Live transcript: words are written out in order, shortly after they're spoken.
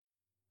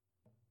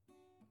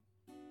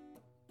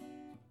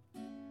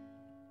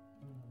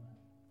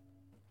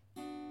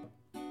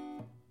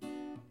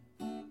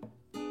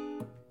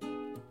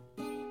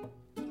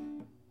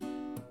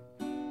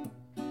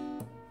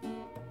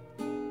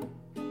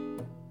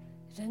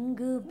रंग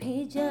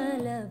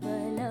भेजल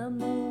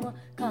बलमुआ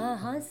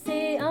कहाँ से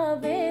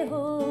आवे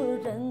हो,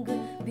 रंग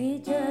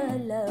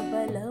भेजल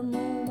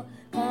बलमुआ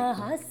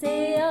कहाँ से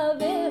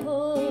आवे हो,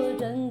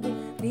 रंग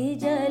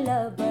भेजल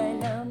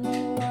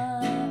बलमुआ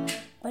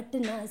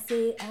पटना से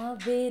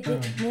आवे रे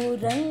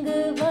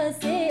मोरंगवा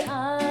से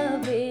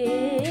आवे,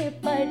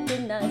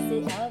 पटना से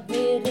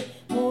आवे रे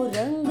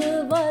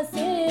मोरंगवा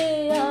से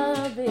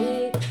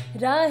आवे,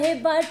 राहे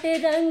बाटे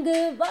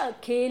रंगवा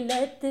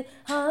खेलत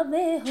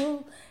आवे हो,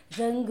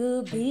 रंग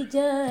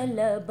भीजल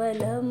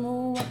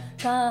बलमुआ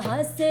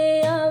कहाँ से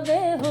आवे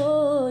हो,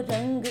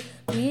 रंग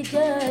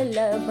भीजल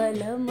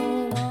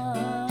बलमुआ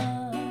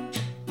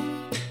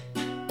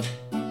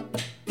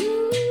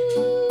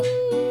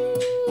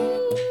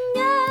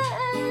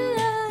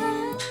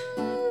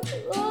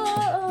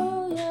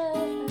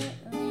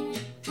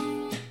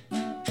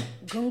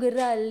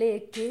घुंघरा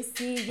लेके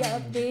सिया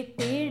पे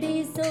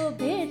टेढ़ी सो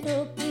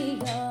भेटो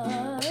पिया,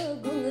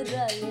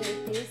 घुंघरा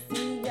लेके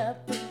सिया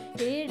पे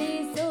टेढ़ी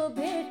सो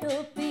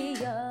भेटो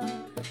पिया,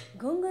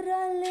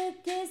 घुंघरा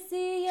लेके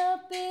सिया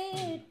पे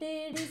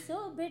टेढ़ी सो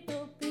भेटो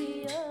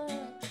पिया,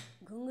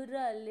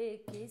 घुंघरा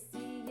लेके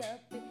सिया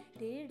पे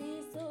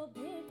टेढ़ी सो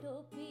भेटो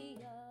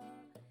पिया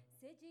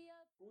से जिया।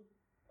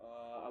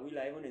 Are we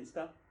live on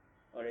Insta?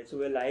 Alright, so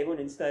we're live on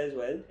Insta as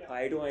well.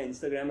 Hi to our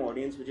Instagram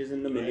audience, which is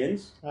in the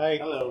millions. Hi.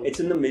 Hello. It's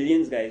in the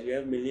millions, guys. We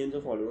have millions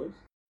of followers.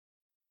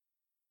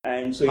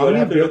 And so you'll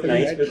have to look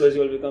nice because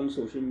you'll become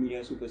social media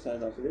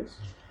superstars after this.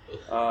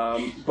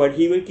 But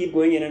he will keep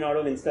going in and out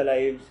of Insta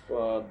Live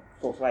for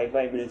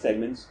 5-minute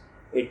segments.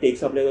 It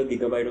takes up like a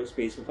gigabyte of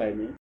space for 5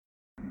 minutes.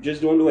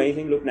 Just don't do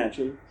anything, look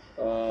natural.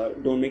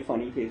 Don't make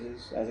funny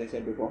faces, as I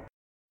said before.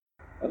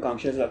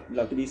 Akanksha is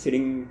luckily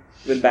sitting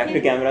with back to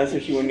camera so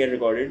she won't get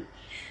recorded.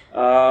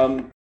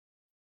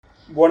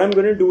 What I'm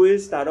going to do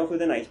is start off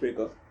with an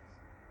icebreaker.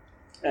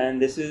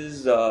 And this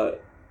is,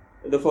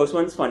 the first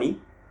one's funny,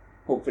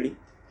 hopefully.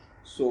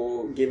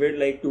 So give it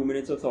like 2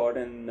 minutes of thought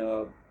and,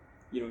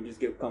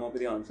 just come up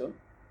with the answer.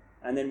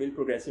 And then we'll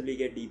progressively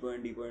get deeper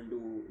and deeper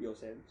into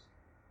yourselves.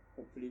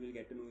 Hopefully we'll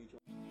get to know each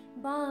other.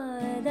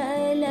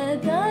 बादल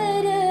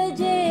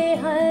गरजे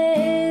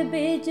है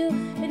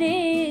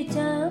बिजुली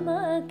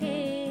चमके.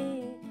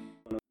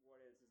 What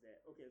else is there?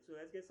 Okay, so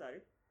let's get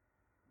started.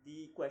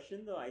 The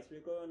question, the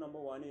icebreaker number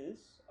 1 is,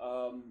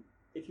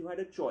 if you had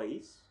a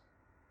choice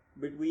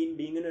between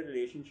being in a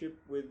relationship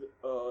with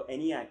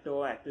any actor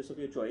or actress of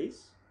your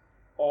choice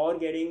or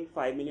getting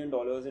 $5 million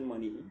in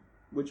money,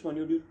 which one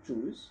would you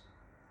choose?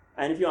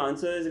 And if your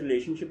answer is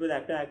relationship with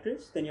actor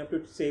actress, then you have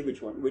to say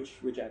which one, which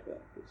actor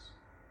actress.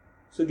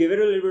 So give it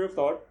a little bit of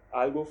thought.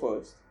 I'll go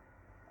first.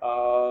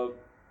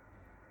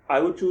 I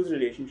would choose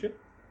relationship,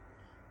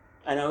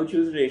 and I would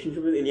choose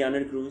relationship with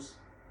Ileana Cruz.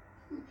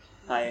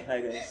 Hi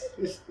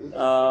guys.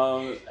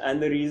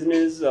 And the reason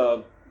is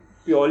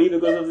purely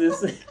because of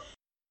this.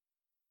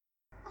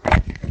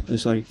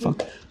 Sorry,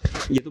 fuck.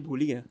 ये तो भूल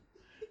ही गया.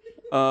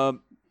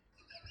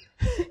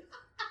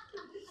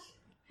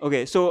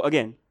 Okay, so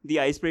again, the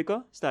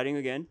icebreaker, starting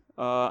again.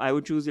 I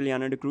would choose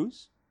Ileana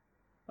Cruz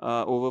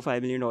over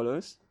 $5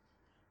 million.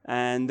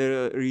 And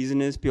the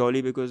reason is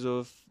purely because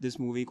of this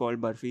movie called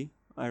Barfi.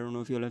 I don't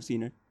know if you all have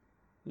seen it.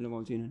 You'll have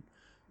all seen it.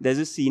 There's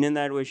a scene in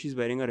that where she's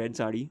wearing a red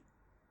sari.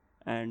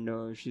 And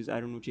she's,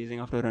 chasing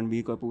after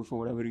Ranbir Kapoor for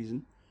whatever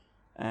reason.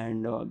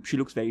 And she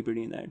looks very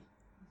pretty in that.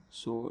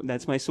 So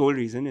that's my sole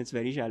reason. It's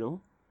very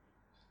shallow.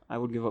 I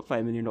would give up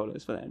 $5 million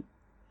for that.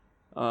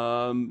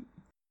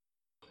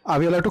 Are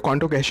we allowed to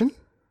counter question?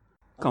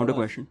 Counter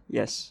question,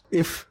 yes.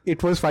 If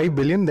it was 5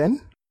 billion,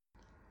 then?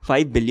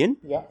 5 billion?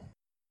 Yeah.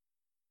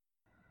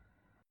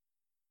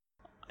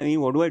 I mean,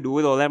 what do I do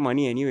with all that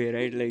money anyway,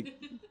 right? Like,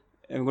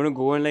 I'm going to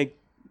go and like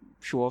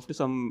show off to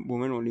some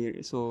woman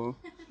only. So,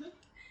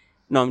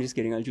 no, I'm just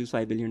kidding. I'll choose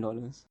 $5 billion. But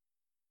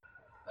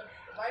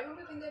why don't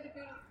you think that if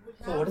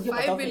you would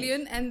have 5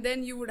 billion and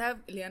then you would have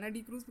Ileana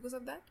Cruz because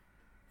of that?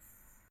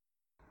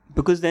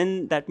 Because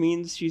then that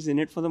means she's in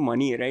it for the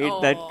money, right? Oh.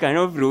 That kind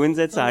of ruins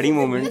that sari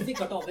moment. Where's the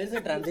cutoff? Where's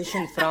the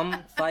transition from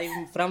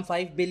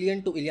 5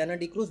 billion to Ileana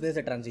Cruz? Where's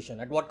the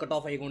transition? At what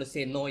cutoff are you going to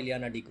say no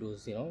Ileana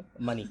Cruz,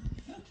 money?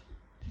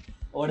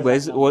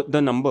 Where's what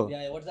the number?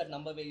 Yeah, what's that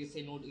number where you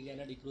say no to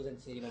Ileana Cruz and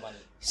say money?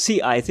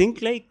 See, I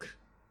think like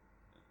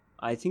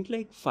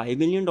 $5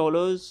 million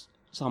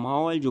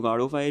somehow I'll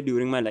jugadify it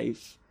during my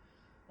life.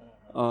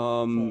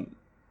 And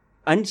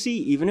see,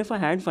 even if I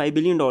had $5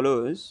 billion,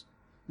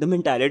 the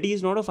mentality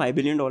is not a $5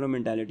 billion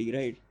mentality,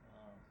 right?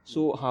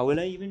 So how will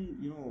I even,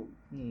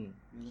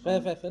 Fair.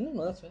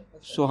 No, that's fair.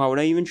 So how would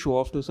I even show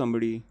off to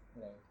somebody?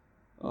 Right.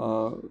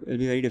 It'll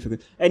be very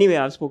difficult. Anyway,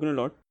 I've spoken a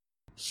lot.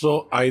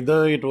 So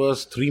either it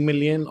was 3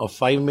 million or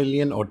 5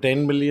 million or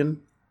 10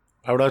 million,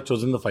 I would have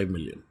chosen the 5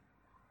 million.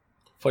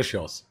 For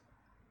sure.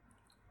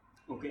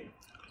 Okay.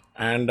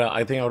 And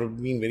I think I would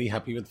have been very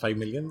happy with 5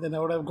 million. Then I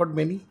would have got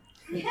many.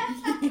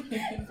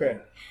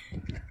 Fair.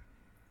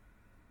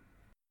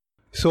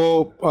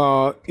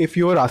 So, if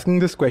you were asking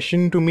this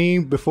question to me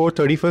before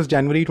 31st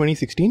January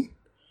 2016,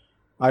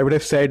 I would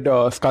have said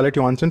Scarlett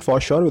Johansson for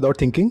sure without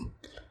thinking.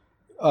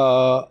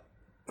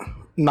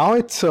 Now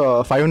it's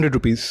 500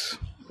 rupees.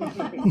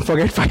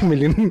 Forget 5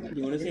 million.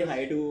 You want to say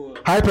hi to...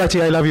 Hi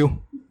Prachi, I love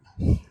you.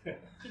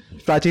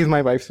 Prachi is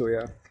my wife, so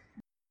yeah.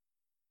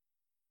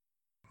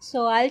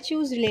 So I'll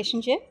choose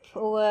relationship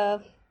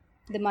over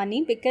the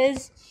money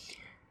because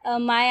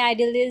my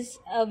ideal is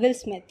Will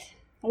Smith.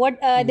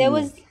 There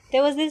was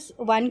this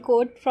one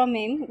quote from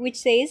him which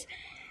says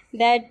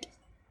that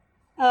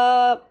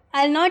I'll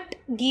not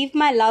give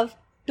my love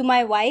to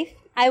my wife.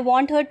 I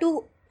want her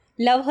to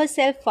love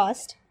herself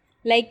first,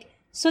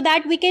 so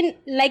that we can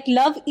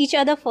love each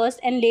other first,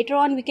 and later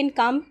on we can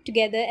come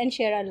together and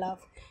share our love.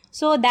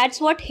 So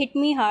that's what hit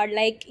me hard.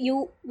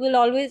 You will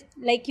always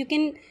you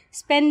can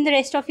spend the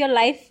rest of your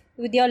life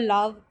with your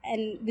love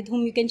and with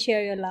whom you can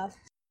share your love.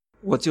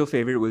 What's your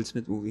favorite Will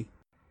Smith movie?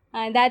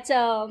 That's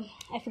I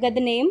forgot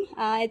the name.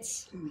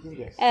 It's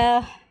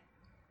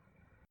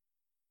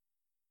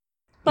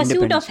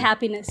Pursuit of Independence Day.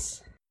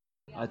 Happiness.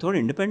 I thought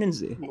Independence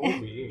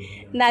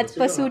Day. That's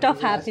Pursuit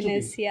of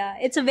Happiness. Yeah,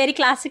 it's a very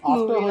classic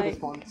movie.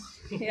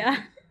 Yeah.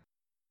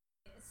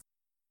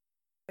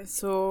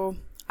 So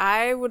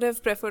I would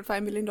have preferred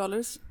 $5 million.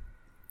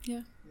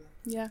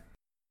 Yeah.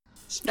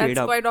 Straight That's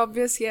up. quite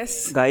obvious,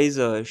 yes. Guys,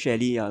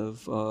 Shelly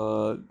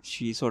Yadav,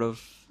 she's sort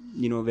of,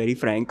 very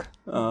frank.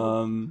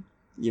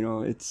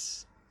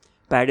 It's...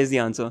 Pat is the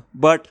answer.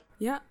 But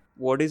Yeah.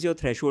 what is your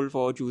threshold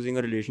for choosing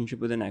a relationship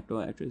with an actor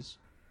or actress?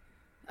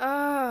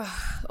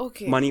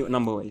 Okay. Money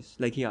number-wise,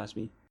 like he asked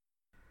me.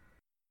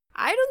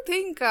 I don't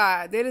think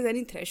there is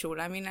any threshold.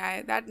 I mean,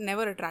 that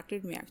never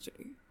attracted me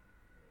actually.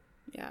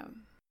 Yeah.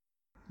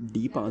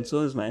 Deep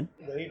answers, man.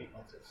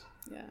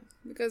 Yeah.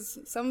 Because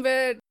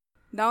somewhere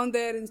down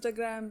there,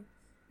 Instagram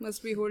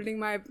must be holding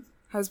my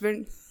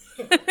husband.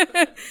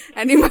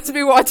 And he must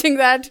be watching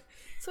that.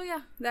 So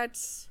yeah,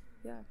 that's...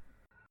 Yeah.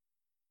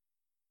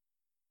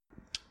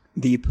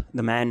 Deep,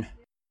 the man.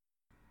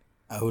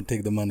 I would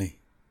take the money.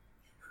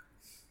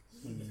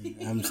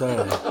 I'm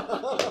sorry.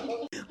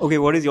 Okay,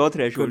 what is your It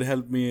threshold? could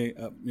help me,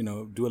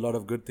 do a lot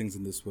of good things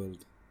in this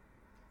world.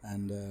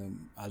 And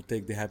I'll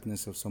take the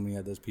happiness of so many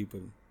other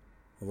people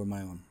over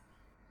my own.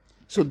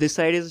 So this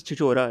side is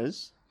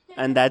Chichoras,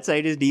 and that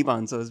side is deep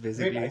answers,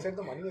 basically. said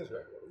the money as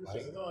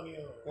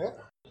well.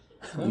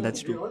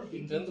 That's true.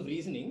 In terms of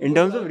reasoning. In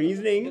terms of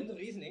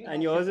reasoning,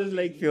 and yours is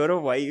like fear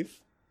of wife.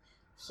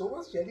 So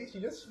was Shelly, she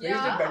just phrased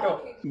it better.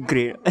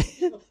 Great. I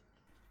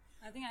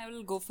think I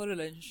will go for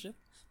relationship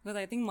because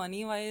I think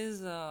money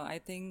wise, I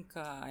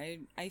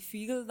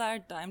feel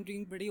that I'm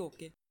doing pretty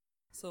okay.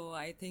 So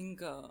I think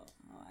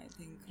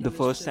The first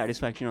relationship-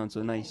 satisfaction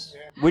answer, nice.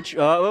 Which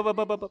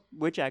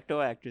actor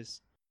or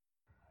actress?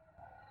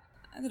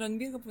 I think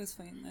Ranbir Kapoor is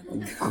fine. I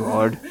think.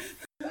 God.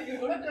 But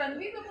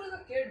Ranveer Kapoor is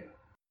a kid.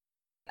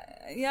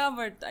 Yeah,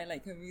 but I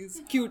like him.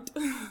 He's cute.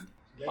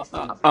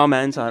 Our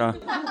man, Sarah.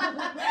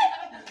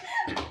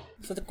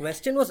 So the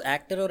question was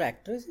actor or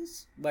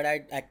actresses, but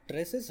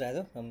actresses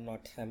rather.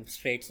 I'm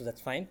straight, so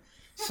that's fine.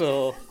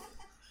 So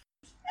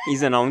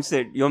He's announced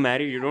it. You're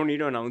married. You don't need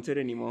to announce it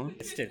anymore.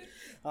 still,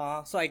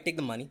 so I take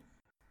the money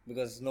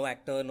because no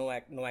actor, no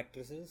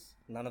actresses,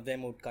 none of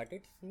them would cut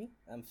it for me.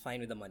 I'm fine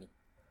with the money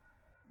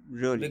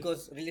Really?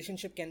 because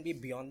relationship can be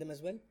beyond them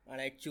as well,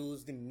 and I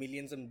choose the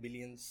millions and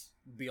billions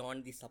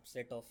beyond the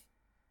subset of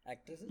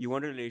actresses. You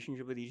want a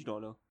relationship with each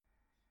dollar?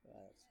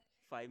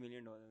 $5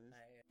 million.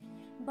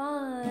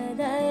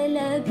 बादल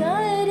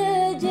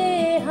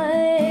गरजे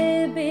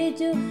है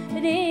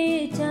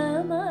बिजुली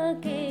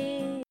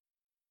चमके.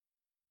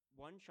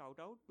 One shout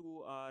out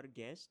to our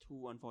guest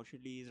who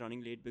unfortunately is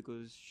running late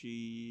because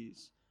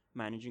she's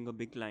managing a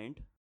big client.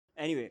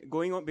 Anyway,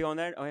 going on beyond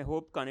that, I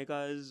hope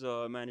Kanika is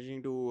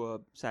managing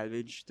to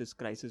salvage this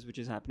crisis which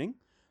is happening,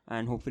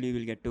 and hopefully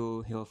we'll get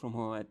to hear from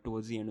her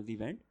towards the end of the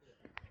event.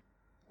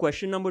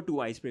 Question number 2,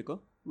 icebreaker.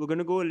 We're going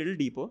to go a little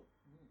deeper,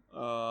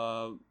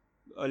 a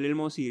little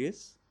more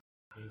serious.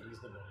 Increase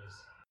the dollars.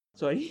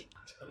 Sorry?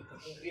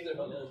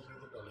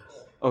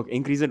 Okay,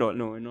 increase the dollar.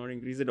 No, not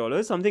increase the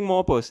dollars. Something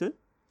more personal.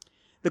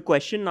 The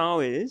question now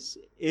is,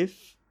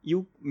 if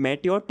you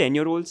met your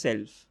 10-year-old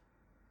self,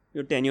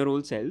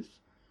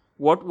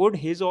 what would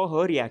his or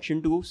her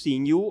reaction to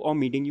seeing you or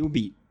meeting you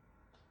be?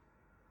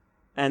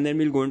 And then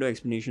we'll go into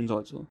explanations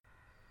also.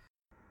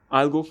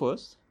 I'll go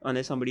first,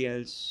 unless somebody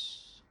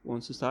else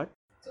wants to start.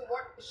 So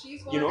what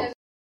she's going You know? to tell...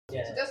 So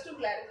just to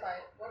clarify,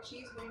 what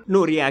she's going to...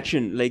 No,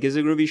 reaction. Like, is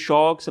it going to be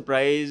shock,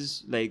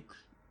 surprise, like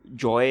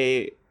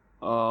joy,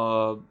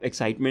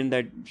 excitement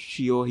that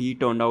she or he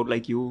turned out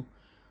like you,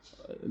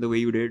 the way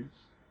you did?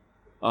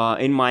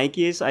 In my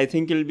case, I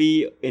think it'll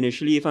be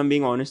initially, if I'm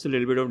being honest, a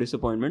little bit of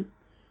disappointment.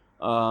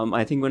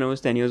 I think when I was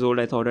 10 years old,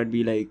 I thought I'd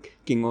be like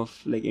king of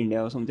like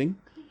India or something,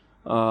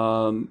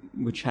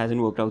 which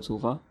hasn't worked out so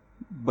far.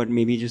 But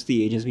maybe just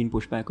the age has been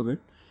pushed back a bit.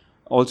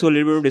 Also, a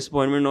little bit of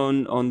disappointment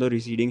on the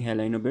receding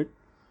hairline a bit.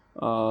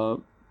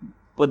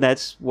 But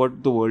that's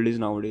what the world is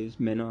nowadays.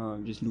 Men are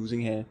just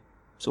losing hair.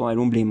 So I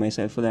don't blame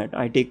myself for that.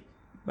 I do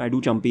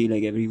chumpy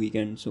like every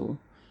weekend. So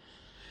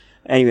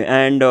anyway,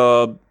 and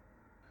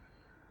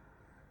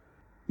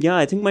yeah,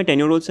 I think my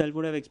 10-year-old self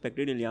would have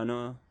expected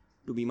Ileana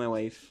to be my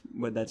wife,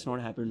 but that's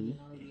not happened.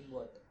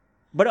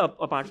 But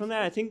apart from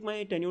that, I think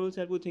my 10-year-old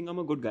self would think I'm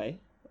a good guy,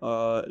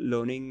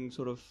 learning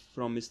sort of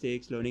from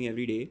mistakes, learning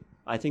every day.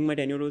 I think my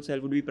 10-year-old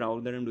self would be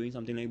proud that I'm doing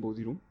something like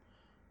Bodhi Room.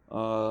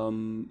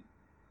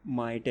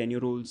 My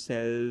 10-year-old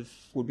self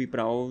would be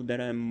proud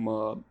that I'm,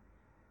 I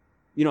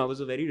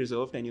was a very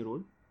reserved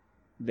 10-year-old,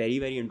 very,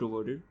 very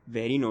introverted,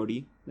 very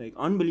nerdy, like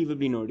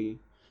unbelievably nerdy.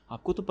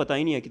 आपको तो पता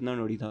ही नहीं है कितना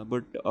nerdy था,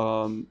 but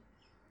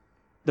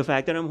the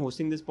fact that I'm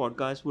hosting this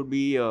podcast would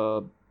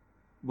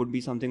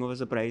be something of a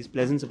surprise,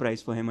 pleasant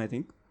surprise for him, I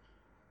think.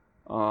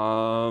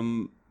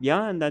 And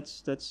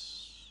that's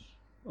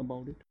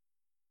about it.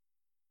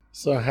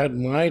 So had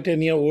my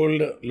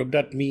 10-year-old looked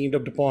at me,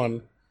 looked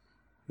upon,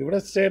 he would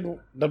have said,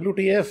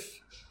 WTF,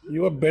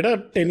 you were better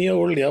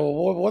 10-year-old, yeah.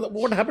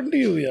 What happened to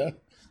you, yeah?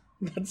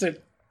 That's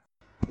it.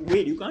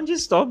 Wait, you can't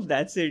just stop,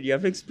 that's it. You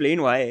have to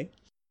explain why.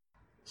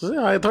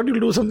 So, I thought you'll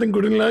do something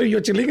good in life. You're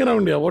chilling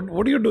around here.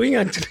 What are you doing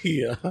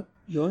actually? Yeah?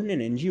 You're in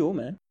an NGO,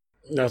 man.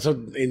 Yeah, so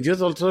NGO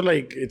is also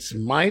like, it's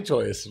my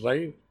choice,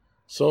 right?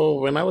 So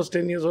when I was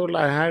 10 years old,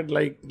 I had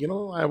I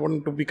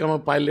wanted to become a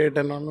pilot,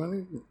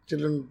 and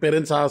children,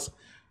 parents ask,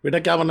 beta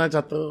kya banna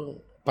chahte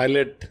ho?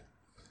 Pilot.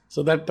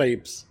 So that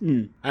types.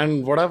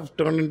 And what I've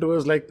turned into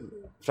is like,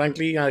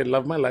 frankly, I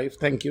love my life.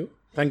 Thank you.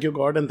 Thank you,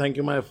 God, and thank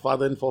you, my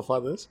father and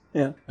forefathers.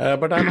 Yeah.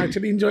 But I'm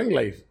actually enjoying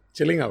life,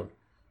 chilling out.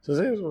 So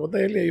say, what the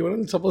hell? You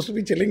weren't supposed to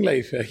be chilling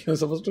life. You were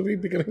supposed to be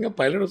becoming a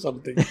pilot or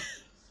something.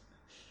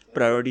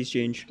 Priorities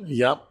changed.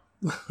 Yup.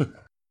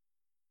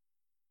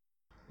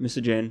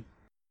 Mr. Jain.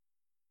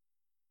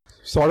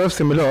 Sort of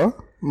similar.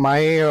 My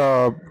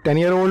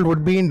 10-year-old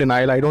would be in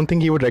denial. I don't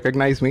think he would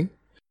recognize me.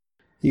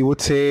 He would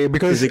say,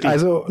 because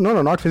physically?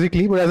 No, not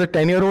physically, but as a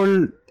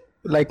 10-year-old,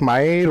 like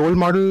my role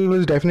model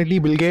was definitely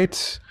Bill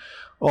Gates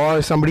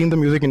or somebody in the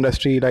music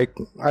industry. Like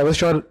I was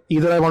sure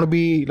either I want to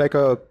be like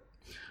a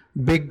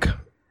big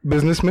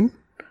businessman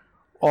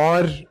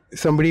or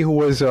somebody who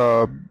was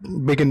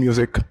big in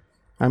music.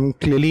 I'm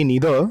clearly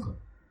neither.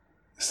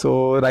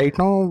 So right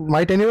now,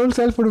 my 10-year-old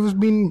self would have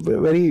been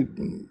very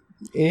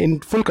in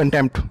full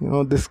contempt.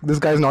 This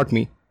guy's not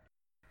me.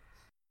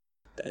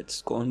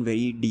 That's gone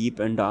very deep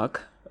and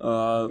dark.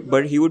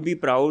 But he would be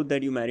proud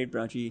that you married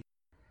Prachi.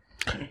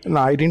 No,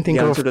 I didn't think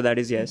the of... answer to that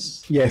is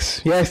yes.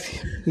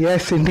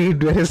 Yes,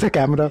 indeed. Where is the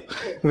camera?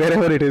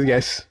 Wherever it is,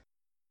 yes.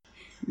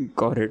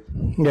 Got it.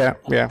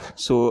 Yeah.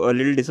 So a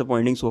little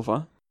disappointing so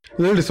far.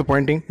 A little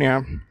disappointing,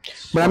 yeah.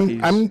 But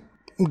I'm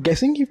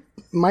guessing if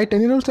my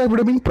 10-year-old self would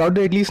have been proud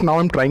that at least now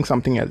I'm trying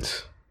something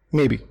else.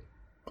 Maybe.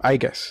 I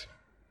guess.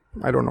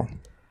 I don't know.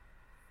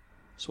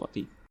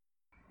 Swati.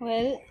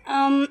 Well,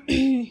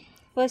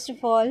 first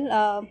of all,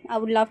 I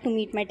would love to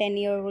meet my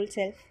 10-year-old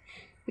self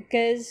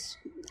because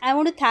I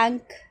want to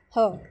thank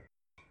her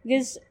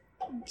because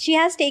she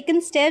has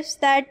taken steps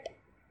that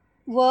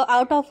were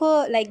out of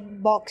her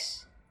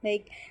box.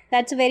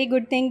 That's a very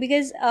good thing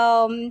because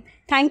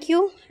thank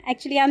you.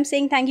 Actually, I'm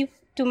saying thank you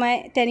to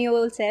my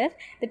 10-year-old self.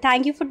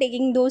 Thank you for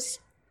taking those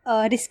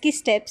risky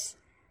steps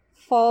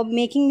for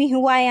making me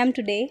who I am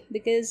today,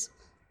 because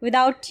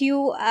without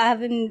you, I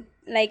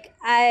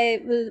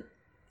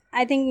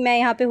think मैं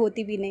यहाँ पे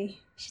होती भी नहीं.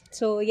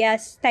 So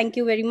yes, thank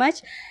you very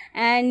much.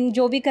 And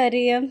जो भी कर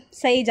रही है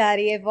सही जा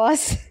रही है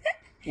boss.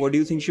 What do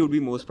you think she would be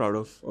most proud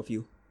of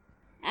you?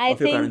 Your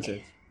current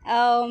self?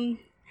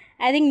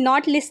 I think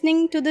not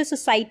listening to the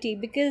society,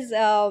 because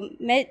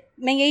मैं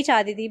यही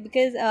चाहती थी,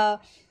 because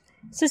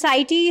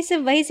society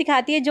सिर्फ वही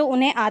सिखाती है जो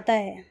उन्हें आता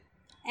है.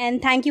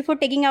 And thank you for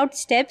taking out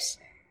steps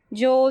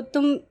जो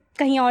तुम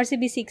कहीं और से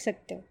भी सीख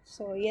सकते हो.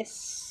 So yes,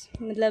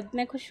 मतलब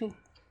मैं खुश हूँ,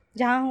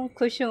 जहाँ हूँ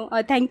खुश हूँ,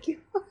 और thank you.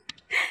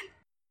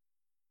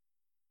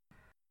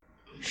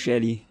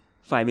 Shelly,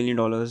 $5 million.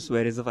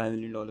 Where is the $5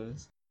 million?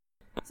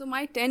 So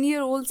my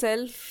 10-year-old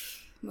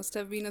self must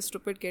have been a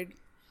stupid kid,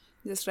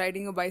 just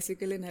riding a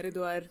bicycle in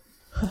Haridwar,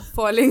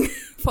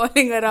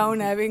 falling around,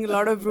 having a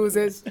lot of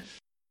bruises,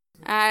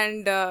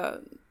 and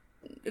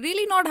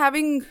really not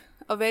having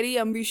a very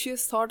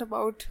ambitious thought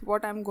about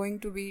what I'm going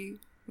to be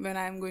when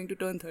I'm going to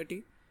turn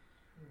 30.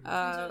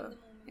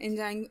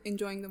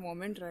 Enjoying the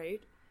moment,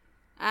 right?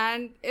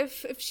 And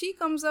if she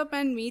comes up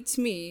and meets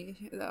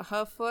me,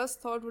 her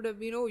first thought would have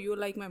been, oh, you're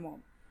like my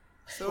mom.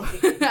 So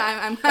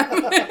I'm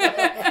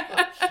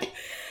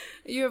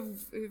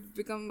you've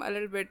become a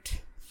little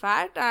bit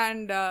fat,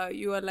 and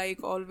you are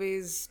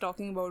always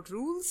talking about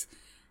rules,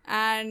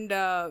 and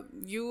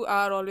you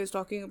are always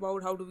talking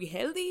about how to be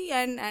healthy,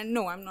 and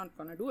no, I'm not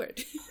gonna do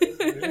it.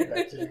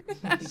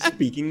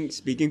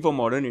 Speaking for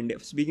modern India,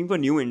 speaking for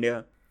new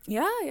India.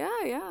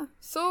 Yeah.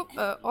 So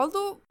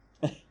although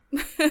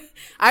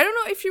I don't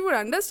know if she would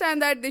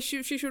understand that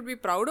she should be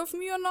proud of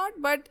me or not,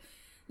 but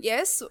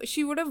yes,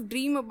 she would have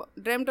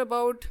dreamt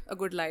about a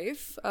good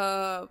life,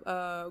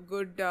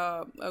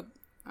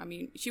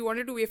 she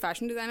wanted to be a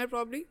fashion designer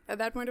probably at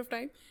that point of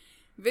time,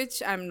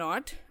 which I'm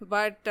not,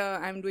 but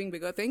I'm doing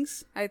bigger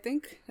things. I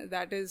think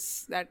that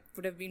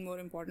would have been more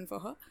important for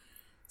her.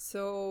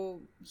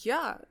 So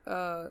yeah,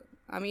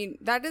 I mean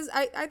that is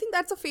I think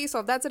that's a face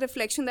off. That's a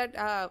reflection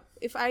that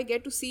if I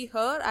get to see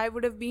her, I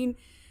would have been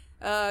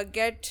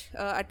get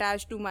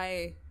attached to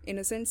my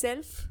innocent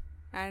self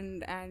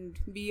and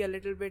be a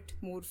little bit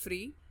more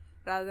free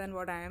rather than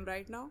what I am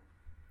right now.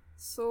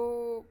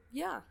 So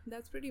yeah,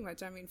 that's pretty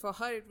much. I mean, for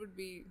her it would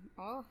be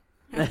oh.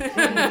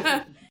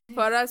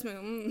 For us,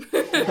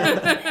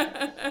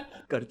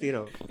 करते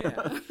रहो.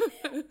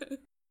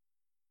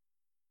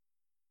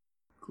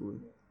 Cool.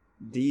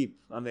 Deep.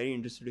 I'm very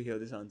interested to hear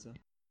this answer.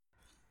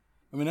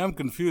 I mean, I'm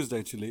confused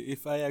actually.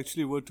 If I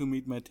actually were to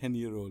meet my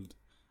 10-year-old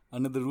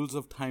under the rules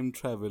of time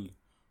travel,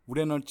 would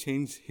I not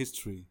change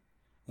history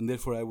and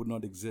therefore I would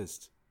not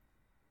exist?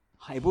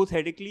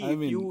 Hypothetically, if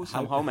you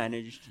somehow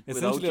managed without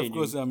essentially, changing. of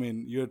course, I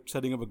mean, you're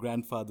setting up a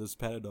grandfather's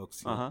paradox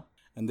here.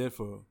 And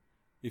therefore,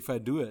 if I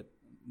do it,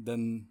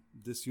 then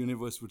this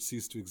universe would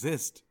cease to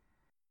exist.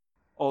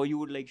 Or you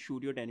would like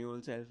shoot your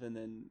 10-year-old self and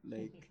then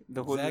like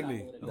the whole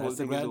Exactly. the whole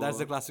thing is That's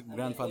the over. classic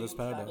grandfather's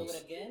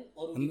paradox.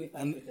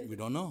 And we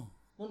don't know.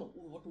 No,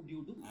 what would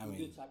you do? Would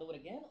you start over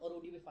again, or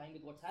would you be fine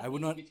with what's happening? I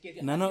would not. In which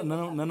case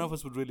None of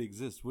us would really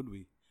exist, would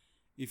we?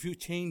 If you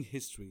change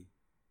history,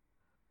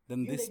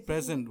 then this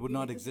present would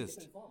not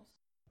exist.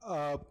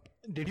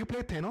 Did you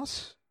play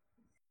Thanos?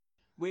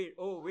 Wait,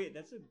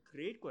 that's a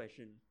great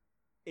question.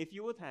 If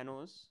you were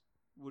Thanos,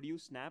 would you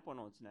snap or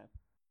not snap?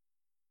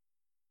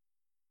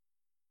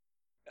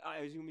 I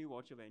assume you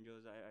watch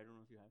Avengers. I don't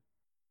know if you have.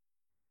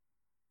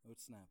 I would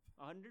snap.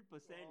 100%.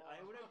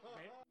 I would have.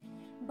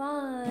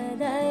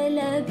 बादल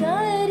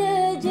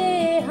गरजे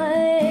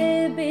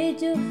है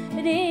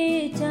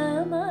बिजुली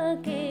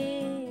चमके.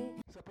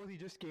 Suppose he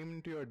just came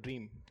into your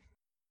dream.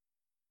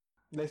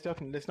 Let's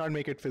not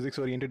make it physics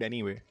oriented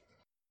anyway.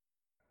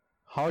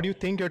 How do you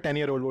think your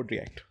 10-year-old would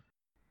react?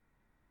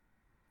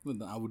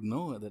 Well, I would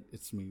know that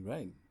it's me,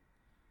 right?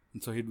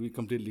 And so he'd be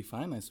completely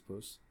fine, I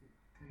suppose.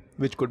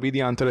 Which could be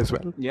the answer as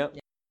well. Yeah.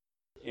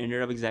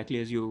 Ended up exactly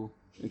as you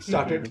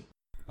Started.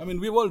 I mean,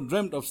 we've all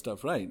dreamt of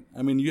stuff, right?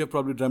 I mean, you have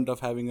probably dreamt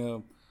of having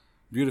a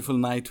beautiful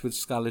night with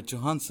Scarlett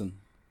Johansson.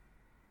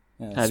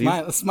 Yeah, Have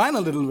you? Smile a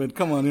little bit.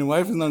 Come on, your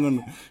wife is not going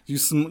to... You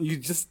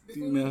just...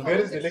 Where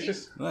is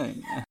delicious? Right.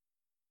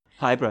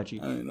 Hi,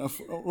 Prachi. I mean,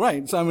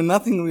 right. So, I mean,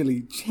 nothing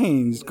really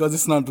changed because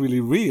it's not really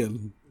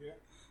real. Yeah.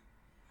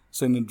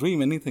 So, in a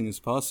dream, anything is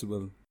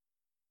possible.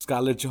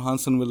 Scarlett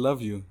Johansson will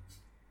love you.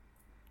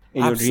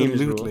 In your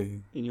Absolutely. dreams,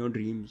 bro. In your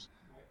dreams.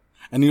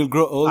 And you'll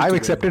grow old. I've together.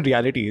 accepted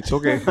reality. It's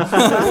okay.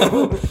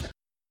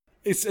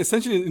 It's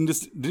essentially...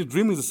 the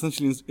dream is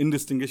essentially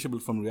indistinguishable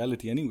from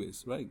reality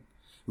anyways, right?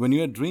 When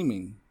you are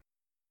dreaming,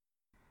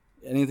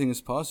 anything is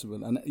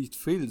possible and it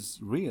feels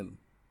real.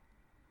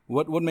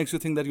 What makes you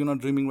think that you're not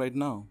dreaming right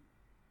now?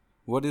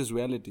 What is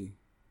reality?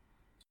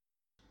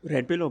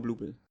 Red pill or blue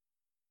pill?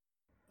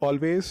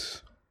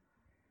 Always.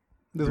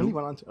 There's only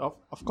one answer.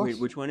 Of course. Wait,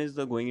 which one is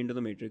the going into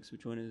the matrix?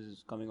 Which one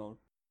is coming out?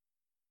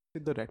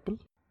 The red pill?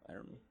 I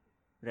don't know.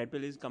 Red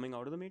pill is coming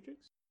out of the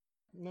matrix?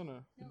 No.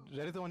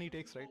 Red is the one he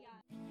takes, right?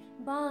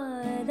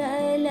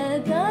 बादल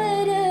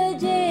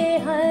गरजे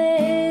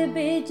है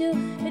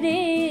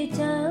बिजुली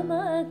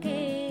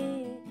चमके.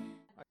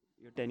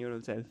 Your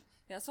 10-year-old self.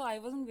 Yeah, so I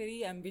wasn't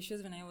very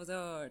ambitious when I was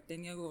a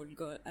 10-year-old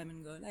girl.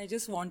 I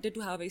just wanted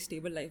to have a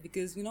stable life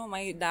because,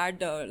 my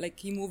dad,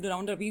 we moved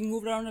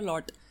around a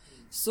lot.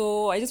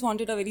 So I just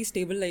wanted a very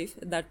stable life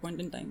at that point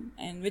in time,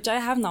 and which I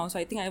have now. So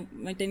I think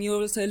my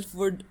 10-year-old self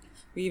would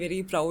be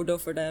very proud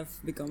of what I've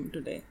become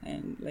today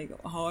and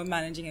how I'm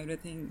managing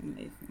everything in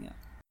life. Yeah.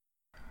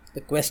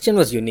 The question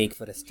was unique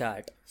for a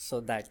start, so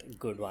that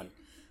good one.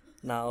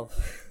 Now,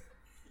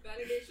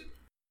 Validation.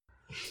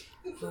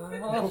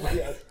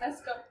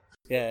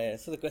 yeah.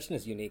 So the question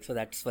is unique, so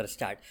that's for a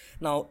start.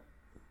 Now,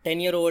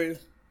 10-year-old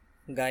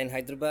guy in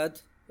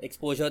Hyderabad,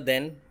 exposure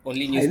then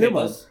only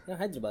newspapers. Yeah,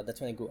 Hyderabad. That's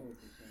when I grew up.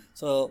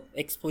 So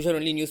exposure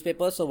only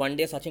newspapers. So one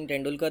day Sachin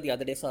Tendulkar, the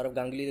other day Saurav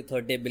Ganguly, the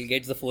third day Bill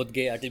Gates, the fourth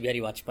day Atal Bihari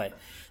Vajpayee.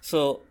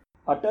 So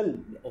Atal.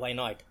 Why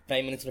not?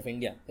 Prime Minister of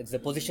India. It's the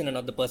position and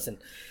not the person.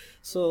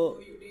 So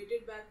You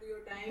dated back to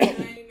your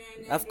timeline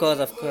and Of course.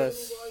 who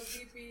was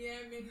the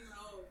PM in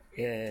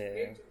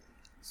yeah.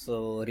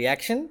 So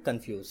reaction,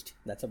 confused.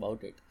 That's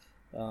about it.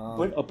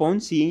 But upon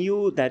seeing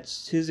you,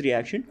 that's his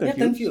reaction? Confused?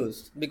 Yeah,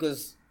 confused.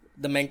 Because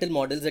the mental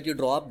models that you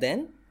draw up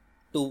then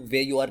to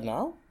where you are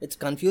now, it's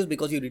confused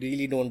because you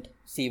really don't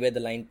see where the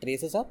line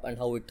traces up and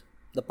how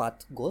the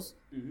path goes.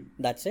 Mm-hmm.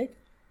 That's it.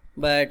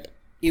 But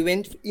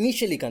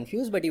initially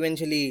confused, but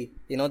eventually,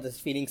 this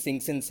feeling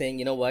sinks in saying,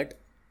 you know what,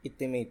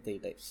 itne mein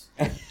itne types.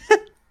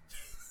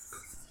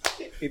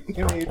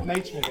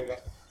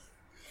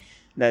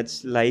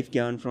 That's life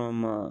gyan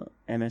from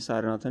M.S.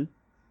 Saranathan.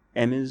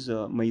 M is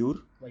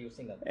Mayur.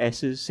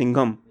 S is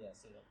Singham. Yeah,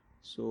 Singham.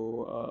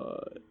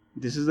 So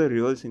this is the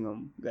real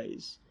Singham,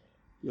 guys.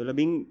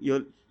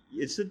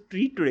 It's a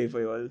treat today for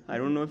you all. I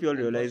don't know if you all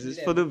realize this.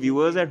 For the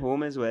viewers at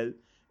home as well.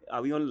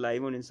 Are we on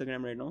live on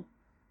Instagram right now?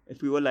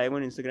 If we were live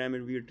on Instagram, it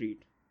would be a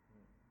treat.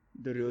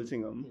 The real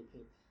Singham.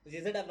 She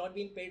said I've not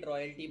been paid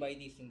royalty by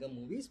the Singham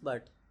movies,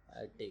 but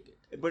I'd take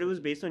it. But it was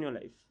based on your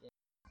life.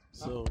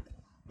 So,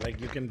 like,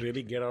 you can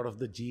really get out of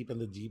the Jeep, and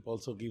the Jeep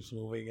also keeps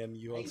moving, and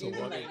you also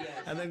walk it.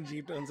 And then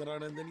Jeep turns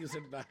around, and then you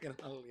sit back and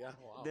all, yeah,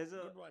 wow. There's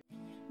a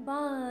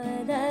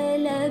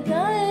बादल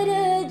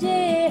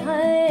गरजे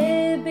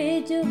है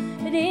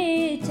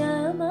बिजुली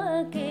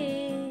चमके.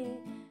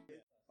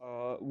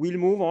 We'll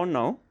move on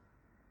now.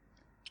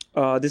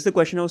 This is the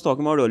question I was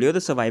talking about earlier,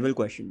 the survival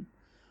question.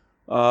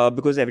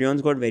 Because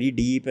everyone's got very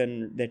deep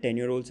and their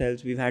 10-year-old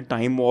selves. We've had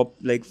time warp,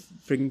 like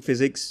freaking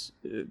physics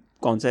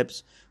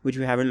concepts, which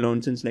we haven't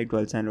learned since like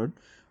 12th standard.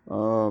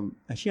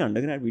 Actually,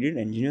 undergrad, we did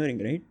engineering,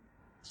 right?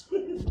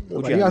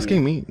 Why are you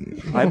asking me?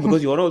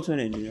 Because you're also an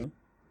engineer.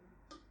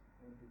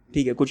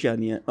 ठीक है, कुछ याद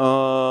नहीं है.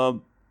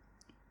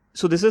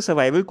 So this is a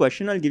survival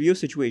question. I'll give you a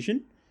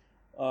situation.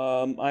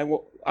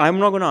 I'm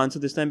not going to answer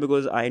this time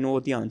because I know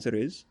what the answer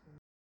is.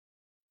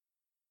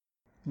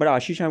 But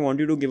Ashish, I want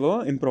you to give a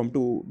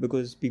impromptu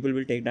because people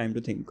will take time to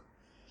think.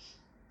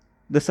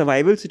 The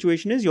survival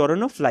situation is you're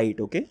on a flight,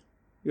 okay?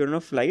 You're on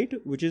a flight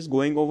which is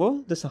going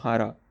over the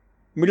Sahara,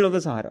 middle of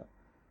the Sahara.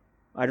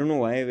 I don't know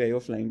where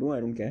you're flying to, I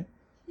don't care.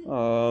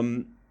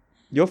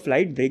 Your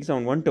flight breaks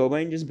down. One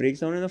turbine just breaks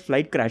down and the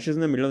flight crashes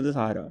in the middle of the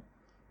Sahara.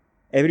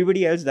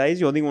 Everybody else dies.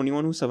 You're the only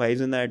one who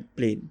survives in that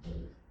plane.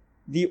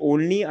 The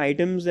only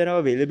items that are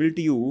available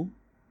to you,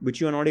 which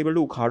you are not able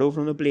to ukhado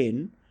from the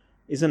plane,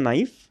 is a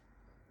knife,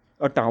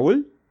 a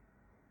towel,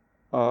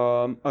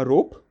 a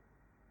rope,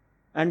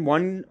 and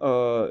one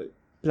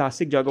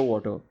plastic jug of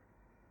water.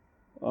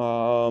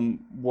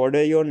 What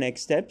are your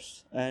next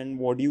steps and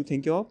what do you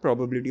think your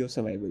probability of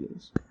survival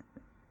is?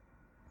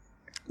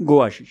 Go,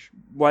 Ashish,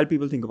 while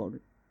people think about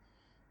it.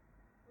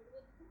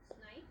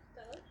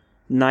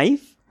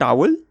 Knife,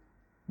 towel,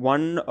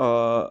 one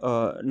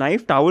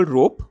knife, towel,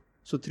 rope.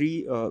 So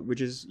 3 which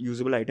is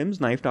usable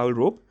items, knife, towel,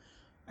 rope,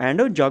 and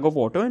a jug of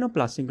water in a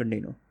plastic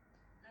container.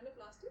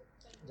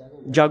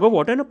 Jug of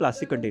water in a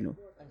plastic container.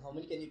 And how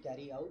many can you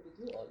carry out with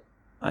you all?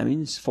 I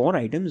mean, it's 4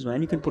 items,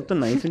 man. You can put the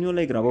knife in your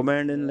like rubber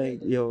band and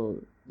like your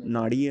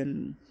nadi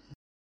and...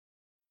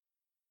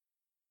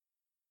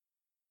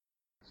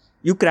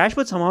 You crashed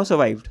but somehow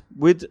survived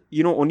with,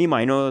 only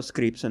minor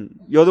scrapes and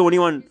you're the only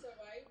one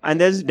and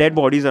there's dead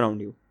bodies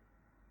around you.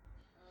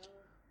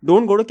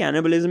 Don't go to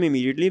cannibalism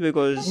immediately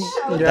because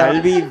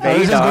that'll be I very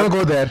was just dark.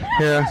 gonna go there.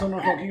 Yeah. So,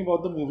 not talking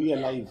about the movie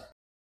Alive.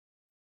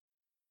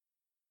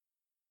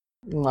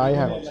 I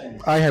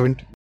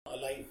haven't.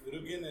 Alive.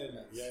 European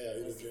Airlines. Yeah,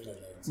 European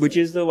Airlines. Which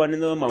is the one in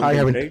the mountains,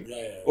 haven't. right?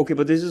 Yeah. Okay,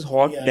 but this is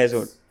hot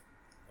desert.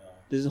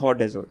 This is hot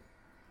desert.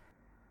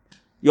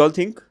 You all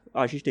think?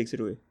 Ashish takes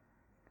it away.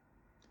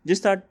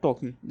 Just start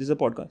talking. This is a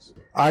podcast.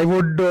 I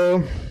would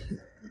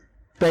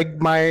peg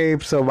my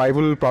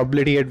survival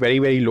probability at very,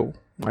 very low.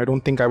 I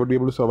don't think I would be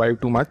able to survive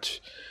too much.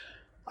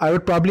 I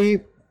would probably...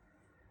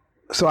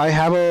 So I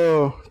have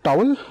a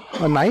towel,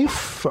 a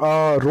knife,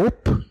 a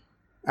rope,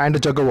 and a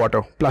jug of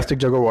water. Plastic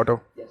jug of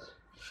water. Yes.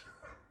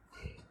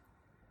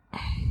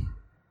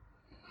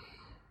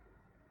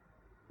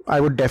 I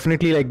would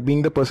definitely, like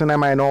being the person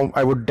I know,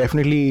 I would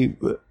definitely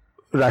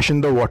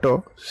ration the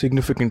water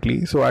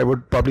significantly. So I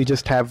would probably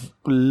just have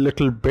a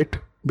little bit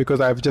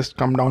because I've just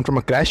come down from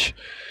a crash.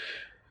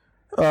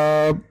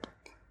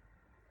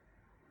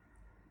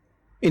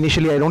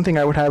 Initially, I don't think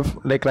I would have,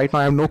 like right now,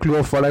 I have no clue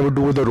of what I would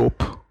do with a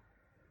rope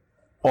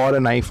or a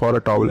knife or a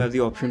towel. You have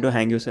the option to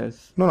hang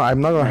yourself. No, I'm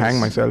not going to hang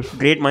myself.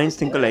 Great minds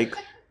think alike.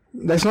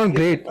 That's not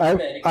great. I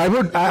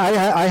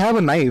have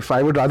a knife.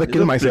 I would rather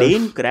kill myself.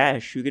 Plane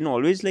crash. You can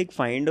always like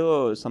find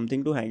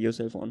something to hang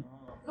yourself on.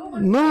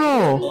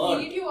 No.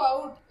 Bleed you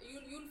out.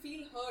 You'll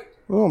feel hurt.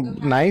 Oh,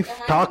 knife,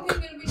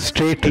 tuck,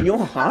 straight. In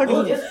your heart.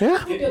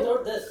 Yeah.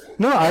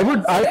 No,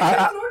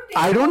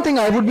 I don't think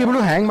I would be able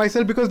to hang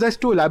myself because that's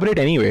too elaborate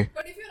anyway.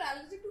 But if you're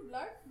allergic to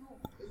blood,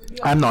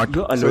 no. I'm not.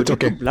 You're So it's allergic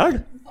okay. to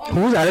blood.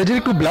 Who's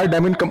allergic to blood? I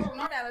mean,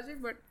 Not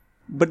allergic, but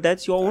But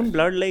that's your own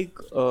blood like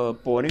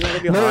pouring out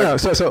of your no, heart. no, no.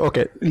 So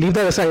okay. Leave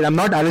that aside. I'm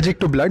not allergic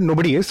to blood.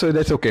 Nobody is. So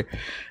that's okay.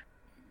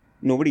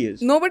 Nobody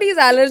is. nobody is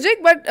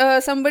allergic, but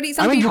some I mean,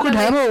 you people could are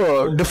have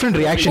like- a different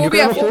reaction. You could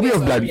have a phobia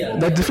of blood.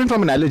 That's different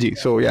from an allergy.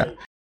 So yeah.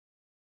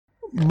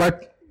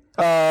 But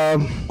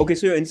Okay,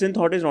 so your instant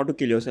thought is not to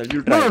kill yourself.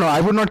 You'll try. no.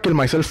 I would not kill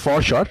myself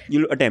for sure.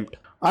 You'll attempt.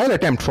 I'll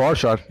attempt for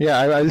sure. Yeah,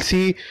 I'll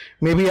see.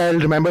 Maybe I'll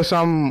remember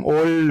some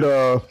old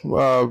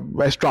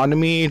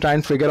astronomy, try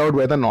and figure out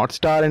where the North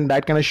Star and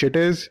that kind of shit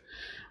is.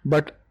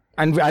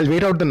 And I'll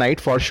wait out the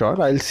night for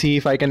sure. I'll see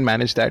if I can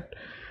manage that.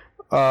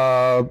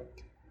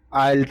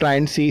 I'll try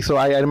and see. So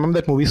I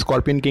remember that movie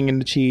Scorpion King, in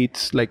which he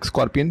eats like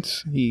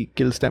scorpions. He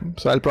kills them.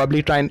 So I'll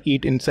probably try and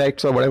eat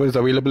insects or whatever is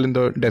available in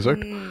the desert.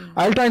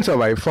 I'll try and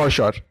survive for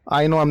sure.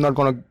 I know I'm not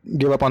going to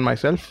give up on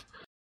myself.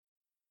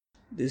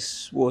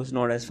 This was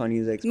not as funny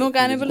as I expected. No It's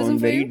cannibalism gone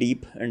for very you?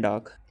 deep and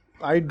dark.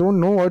 I don't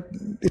know what.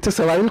 It's a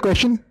survival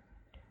question.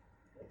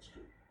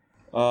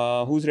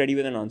 Who's ready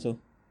with an answer?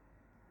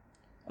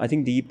 I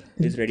think Deep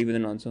is ready with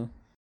an answer.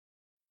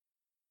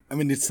 I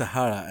mean, it's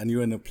Sahara and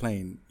you're in a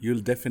plane.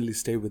 You'll definitely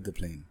stay with the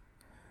plane.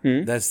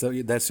 That's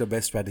your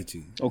best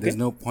strategy. Okay. There's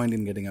no point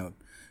in getting out.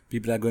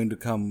 People are going to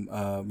come,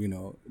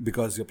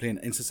 because your plane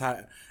in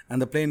society,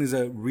 and the plane is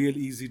a real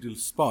easy to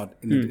spot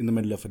in the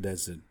middle of a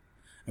desert.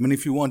 I mean,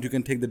 if you want, you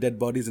can take the dead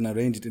bodies and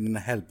arrange it in a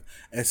help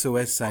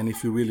SOS sign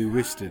if you really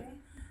wished it.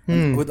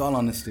 With all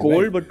honesty,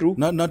 Cold right? but true.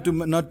 Not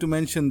to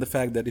mention the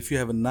fact that if you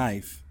have a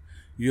knife,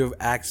 you have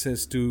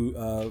access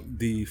to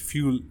the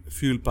fuel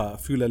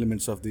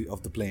elements of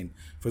the plane.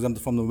 For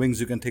example, from the wings,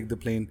 you can take the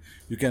plane.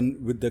 You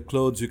can, with the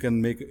clothes, you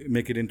can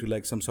make it into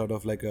like some sort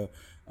of like a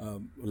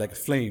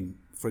flame.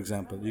 For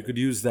example, you could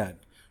use that,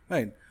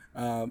 right?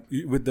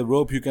 With the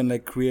rope, you can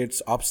like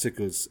create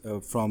obstacles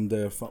from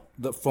the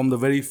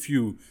very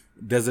few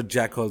desert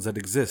jackals that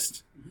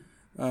exist.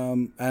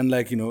 And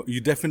like, you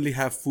definitely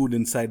have food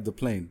inside the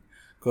plane,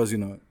 because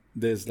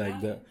there's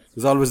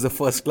always the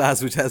first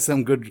class which has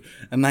some good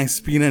and nice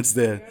peanuts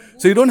there.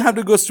 So you don't have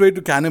to go straight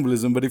to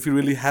cannibalism, but if you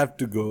really have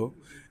to go,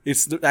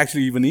 it's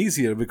actually even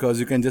easier, because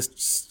you can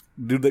just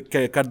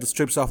cut the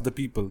strips off the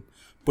people,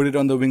 put it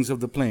on the wings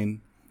of the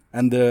plane,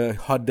 and the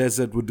hot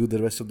desert would do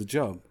the rest of the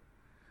job.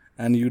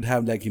 And you'd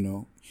have like,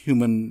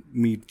 human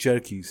meat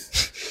jerkies.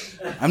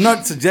 I'm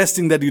not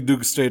suggesting that you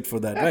do straight for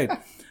that, right?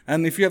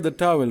 And if you have the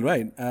towel,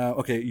 right?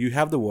 You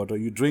have the water,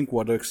 you drink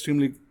water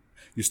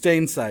you stay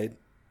inside,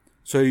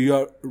 so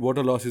your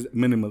water loss is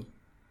minimal.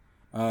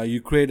 You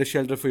create a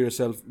shelter for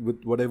yourself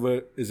with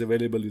whatever is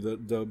available.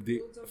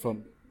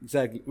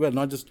 Exactly. Well,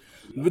 not just.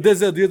 But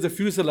there's a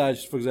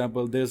fuselage, for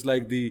example. There's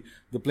like the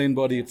plane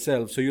body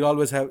itself. So you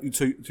always have.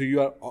 So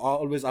you are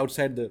always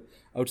outside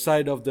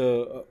of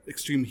the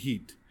extreme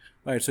heat,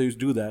 right? So you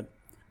do that,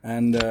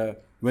 and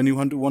when you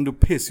want to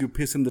piss, you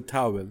piss in the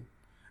towel,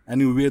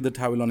 and you wear the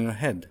towel on your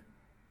head.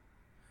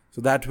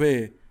 So that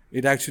way,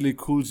 it actually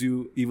cools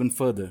you even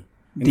further.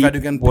 In fact,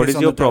 you can. What is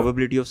your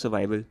probability of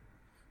survival?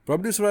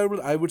 Probability of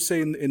survival, I would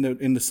say,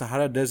 in the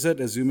Sahara Desert,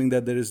 assuming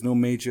that there is no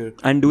major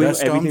and doing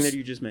dust everything storms, that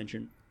you just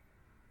mentioned.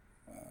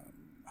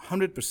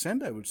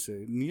 100%, I would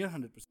say, near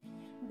 100%.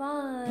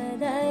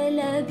 बादल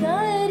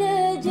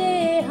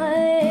गरजे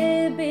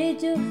हर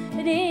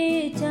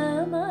बिजुली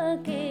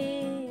चमके.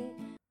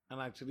 And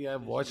actually,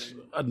 I've watched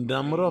a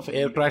number of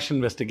air crash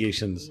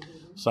investigations.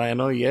 So I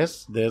know,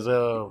 yes, there's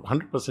a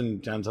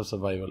 100% chance of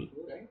survival.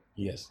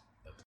 Yes.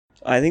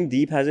 I think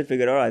Deep has it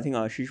figured out. I think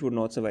Ashish would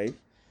not survive.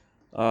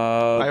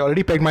 I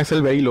already pegged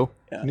myself very low.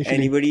 Initially.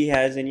 Anybody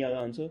has any other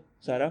answer?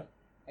 Sarah?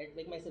 I'd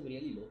make myself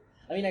really low.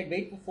 I mean, I'd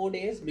wait for 4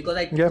 days, because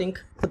I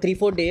think for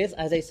 3-4 days,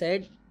 as I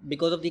said,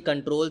 because of the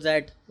controls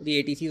that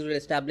the ATCs would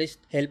establish,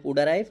 help would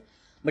arrive.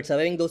 But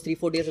surviving those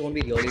 3-4 days is going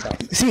to be really tough.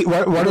 See,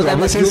 what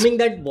I'm assuming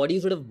that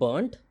bodies would have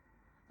burnt.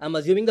 I'm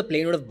assuming the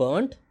plane would have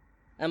burnt.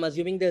 I'm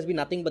assuming there's been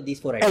nothing but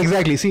these 4 items.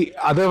 Exactly. See,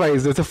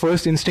 otherwise, that's the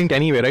first instinct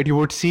anyway, right? You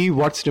would see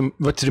what's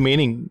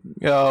remaining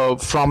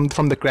from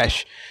the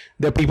crash.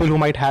 There are people who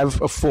might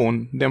have a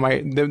phone. There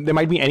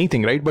might be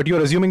anything, right? But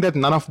you're assuming that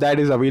none of that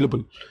is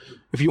available.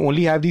 If you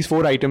only have these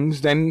 4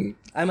 items, then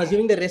I'm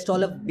assuming the rest all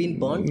have been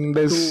burnt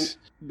to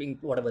being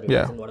whatever it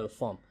is in whatever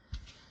form.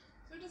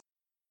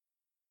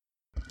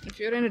 If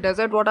you're in a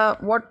desert,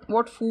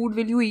 what food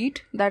will you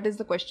eat? That is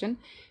the question.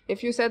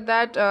 If you said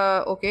that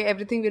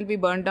everything will be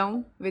burned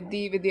down with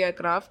the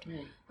aircraft,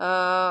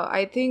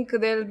 I think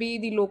there'll be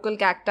the local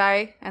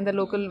cacti and the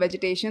local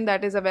vegetation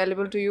that is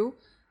available to you.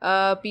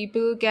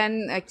 People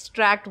can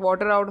extract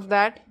water out of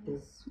that.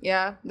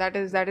 Yeah, that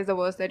is the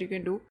worst that you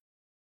can do.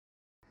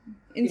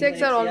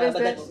 Insects are always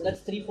there.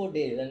 That's 3-4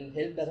 days, and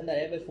help doesn't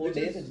arrive by 4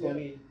 days. It's going to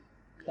be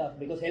tough,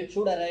 because help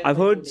should arrive. I've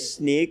heard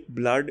snake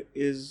blood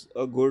is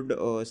a good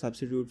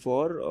substitute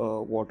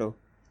for water.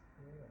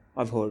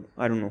 I've heard.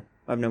 I don't know.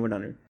 I've never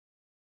done it.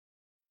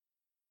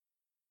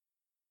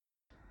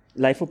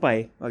 Life of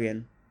Pi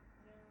again.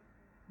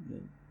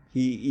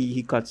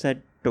 He cuts that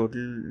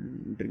turtle,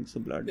 drinks the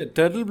blood. Yeah,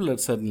 turtle blood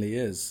certainly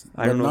is.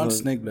 I don't know. Not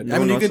snake blood. No, I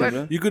mean,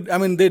 not you could. I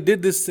mean, they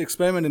did this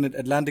experiment in the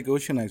Atlantic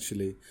Ocean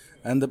actually,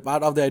 and the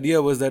part of the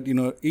idea was that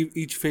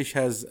each fish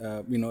has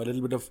a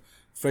little bit of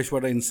fresh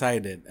water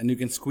inside it, and you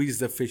can squeeze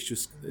the fish to.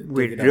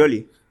 Wait,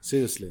 really?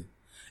 Seriously,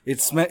 it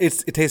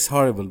tastes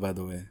horrible, by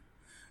the way,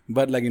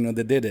 but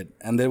they did it,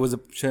 and there was a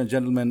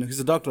gentleman. He's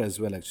a doctor as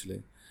well,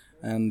 actually,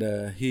 and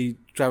he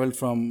traveled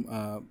from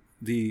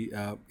the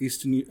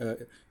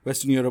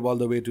Western Europe all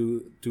the way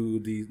to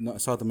the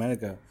South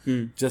America,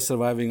 just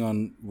surviving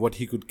on what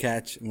he could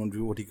catch and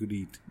what he could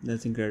eat.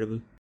 That's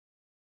incredible.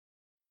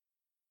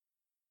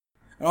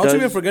 And also,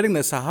 we are forgetting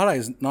that Sahara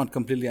is not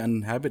completely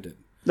uninhabited.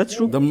 That's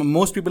true.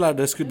 Most people are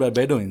rescued by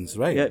Bedouins,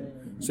 right? Yeah.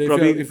 So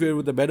if you're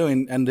with the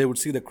Bedouin and they would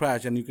see the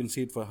crash and you can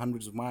see it for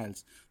hundreds of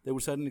miles, they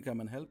would certainly come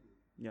and help.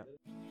 Yeah.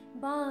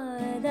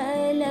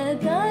 बादल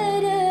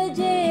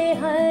गरजे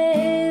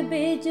हर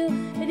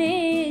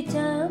बिजुली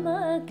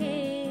चमके.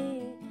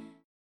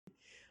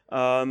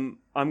 I'm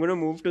going to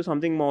move to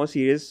something more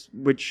serious,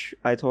 which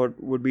I thought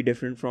would be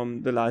different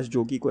from the last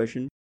jokey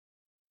question.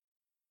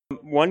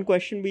 One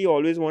question we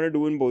always want to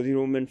do in Bodhi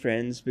Room and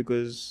Friends,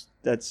 because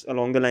that's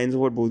along the lines of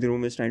what Bodhi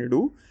Room is trying to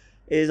do,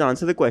 is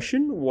answer the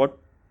question, what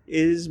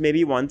is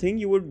maybe one thing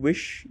you would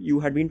wish you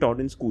had been taught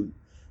in school,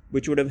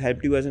 which would have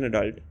helped you as an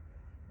adult?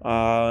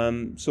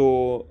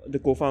 So the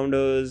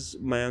co-founders,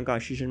 Mayank,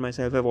 Ashish and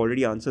myself have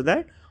already answered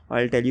that.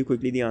 I'll tell you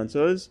quickly the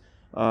answers.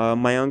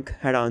 Mayank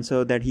had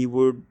answered that he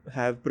would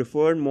have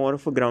preferred more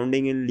of a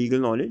grounding in legal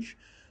knowledge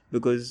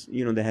because,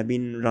 there have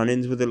been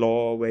run-ins with the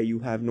law where you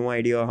have no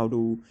idea how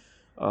to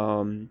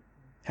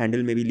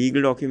handle maybe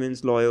legal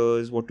documents,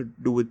 lawyers, what to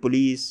do with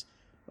police.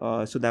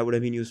 So that would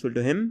have been useful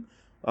to him.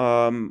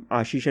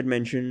 Ashish had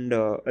mentioned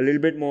a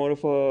little bit more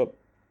of a,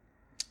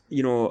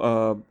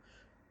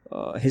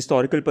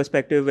 historical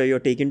perspective where you're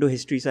taken to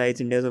history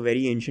sites. India is a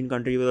very ancient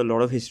country with a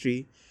lot of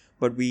history,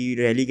 but we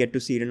rarely get to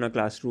see it in our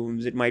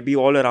classrooms. It might be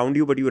all around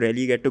you, but you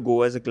rarely get to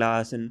go as a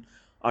class and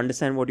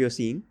understand what you're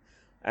seeing.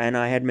 And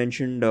I had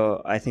mentioned,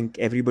 I think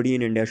everybody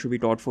in India should be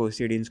taught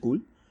first aid in school.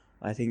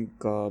 I think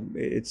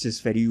it's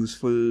just very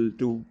useful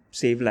to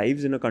save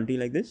lives in a country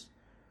like this.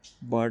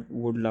 But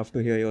would love to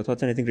hear your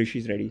thoughts, and I think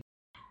Rishi's ready.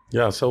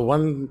 Yeah, so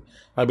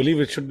I believe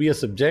it should be a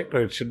subject,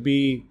 or it should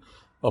be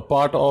a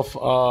part of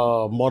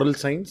moral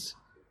science,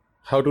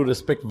 how to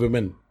respect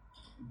women.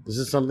 This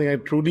is something I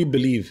truly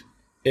believe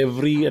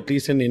at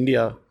least in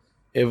India,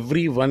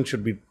 everyone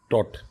should be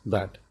taught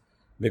that.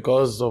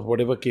 Because of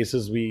whatever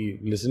cases we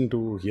listen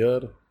to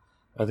here,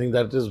 I think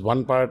that is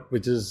one part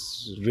which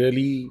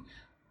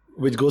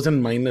goes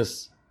in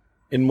minus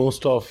in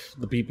most of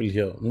the people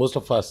here, most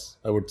of us,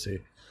 I would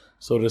say.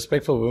 So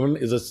respect for women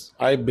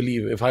I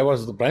believe, if I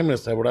was the Prime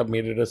Minister, I would have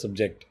made it a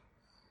subject.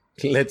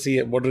 Let's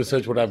see what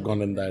research would have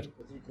gone in that.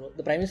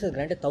 The Prime Minister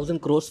granted 1,000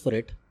 crores for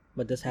it,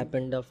 but this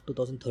happened of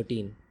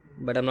 2013.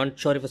 But I'm not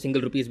sure if a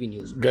single rupee has been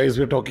used. Guys,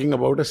 we're talking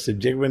about a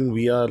subject when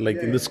we are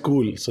in the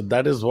school. So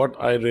that is what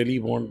I really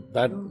want,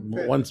 that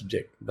one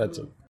subject. That's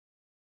it.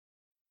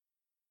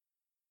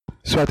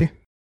 Swati?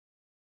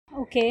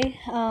 Okay.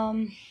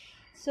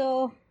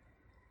 So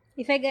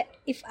if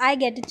I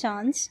get a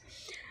chance,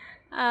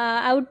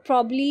 I would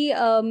probably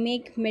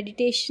make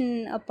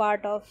meditation a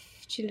part of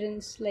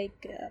children's,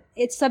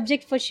 it's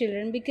subject for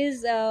children,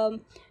 because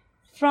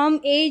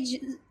from age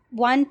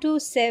 1 to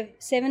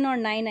 7 or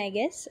 9, I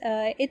guess,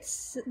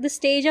 it's the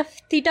stage of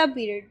theta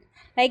period.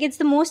 It's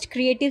the most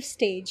creative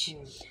stage.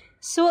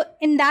 So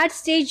in that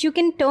stage, you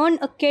can turn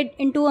a kid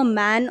into a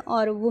man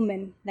or a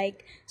woman.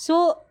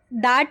 So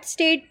that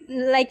state,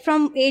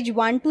 from age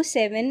 1 to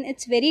 7,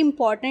 it's very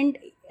important.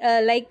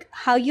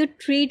 How you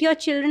treat your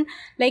children,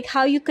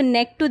 how you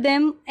connect to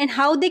them, and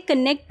how they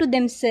connect to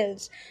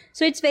themselves.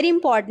 So it's very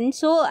important.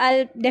 So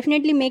I'll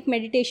definitely make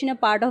meditation a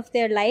part of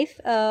their life,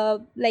 how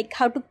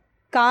to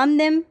calm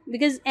them,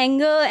 because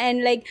anger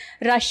and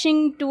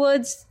rushing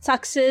towards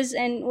success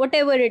and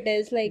whatever it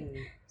is,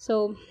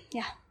 so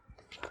yeah.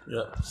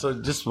 So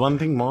just one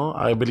thing more,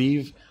 I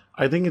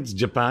think it's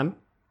Japan,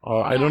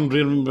 or I don't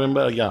really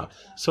remember. Yeah,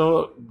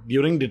 so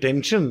during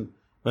detention,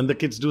 when the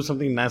kids do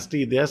something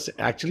nasty, they are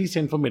actually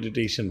sent for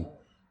meditation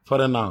for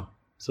an hour.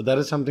 So that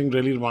is something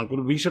really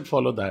remarkable. We should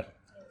follow that.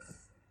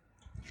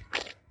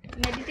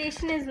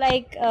 Meditation is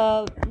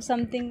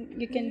something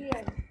you can...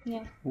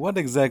 Yeah. What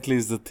exactly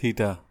is the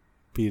theta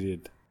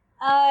period?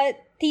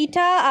 Theta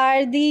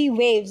are the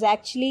waves,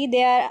 actually.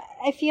 They are,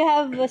 if you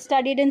have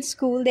studied in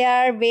school, they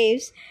are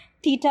waves.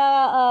 Theta,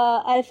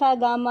 alpha,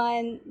 gamma,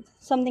 and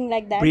something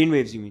like that. Brain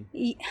waves, you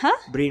mean? Huh?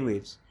 Brain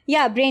waves.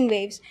 Yeah, brain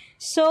waves.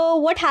 So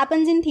what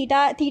happens in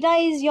theta? Theta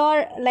is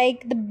your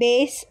the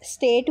base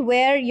state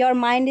where your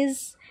mind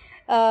is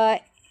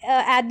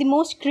at the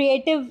most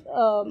creative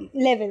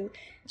level.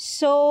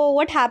 So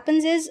what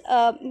happens is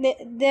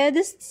there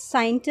this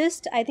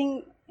scientist, I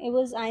think it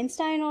was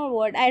Einstein or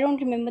what, I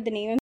don't remember the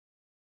name.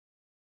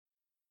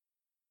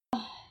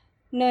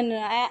 No,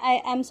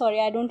 I'm sorry,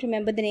 I don't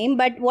remember the name.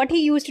 But what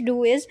he used to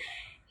do is,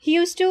 he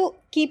used to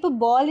keep a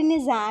ball in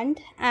his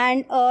hand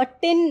and a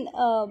tin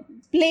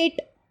plate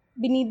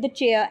beneath the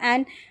chair,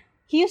 and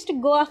he used to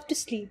go off to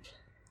sleep.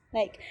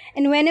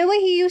 And whenever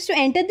he used to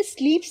enter the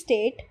sleep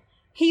state,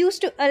 he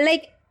used to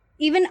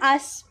even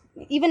us,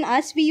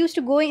 we used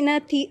to go in a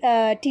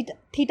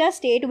theta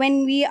state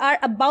when we are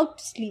about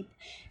to sleep.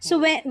 So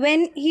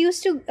when he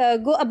used to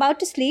go about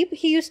to sleep,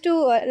 he used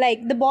to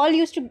the ball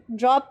used to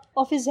drop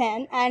off his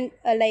hand and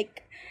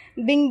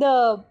bring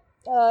the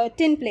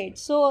tin plate.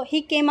 So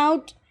he came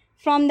out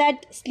from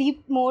that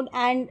sleep mode,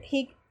 and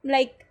he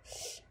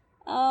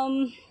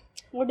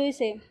what do you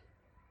say?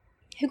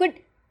 He could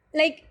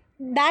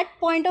that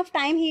point of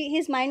time,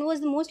 his mind was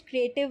the most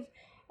creative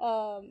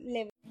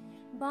level.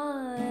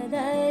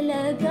 बादल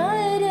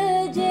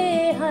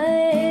गरजे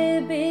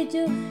हर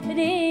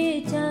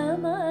बिजुली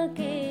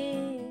चमके.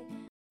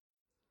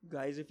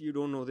 Guys, if you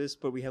don't know this,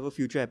 but we have a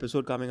future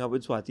episode coming up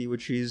with Swati,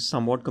 which she's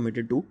somewhat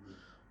committed to.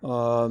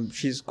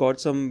 She's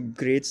got some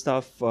great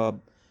stuff,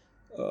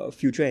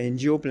 future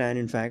NGO plan,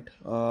 in fact,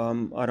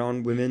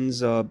 around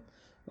women's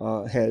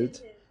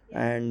health.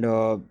 And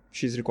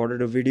she's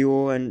recorded a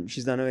video, and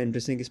she's done an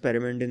interesting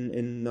experiment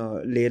in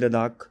Leh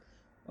Ladakh.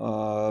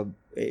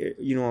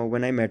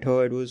 When I met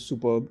her, it was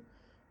superb.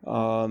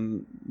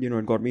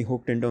 It got me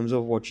hooked in terms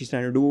of what she's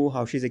trying to do,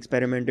 how she's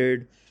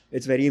experimented.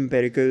 It's very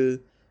empirical.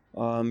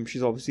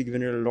 She's obviously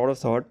given it a lot of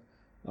thought.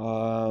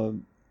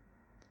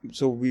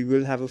 so we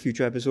will have a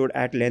future episode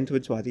at length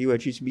with Swati, where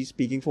she'll be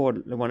speaking for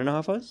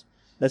 1.5 hours.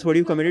 That's what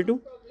you committed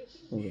to?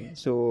 Okay,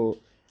 so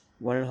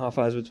 1.5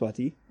 hours with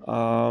Swati.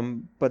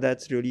 But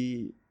that's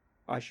really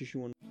Ashish.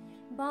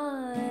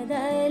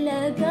 बादल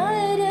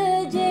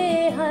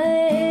गरजे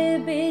हर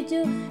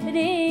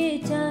बिजुली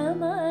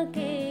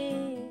चमके.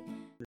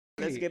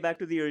 Let's get back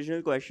to the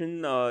original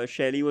question.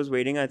 Shelly was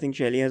waiting. I think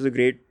Shelly has a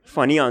great,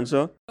 funny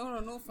answer.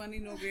 No funny,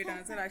 no great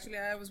answer. Actually,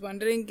 I was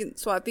wondering,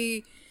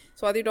 Swati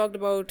talked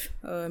about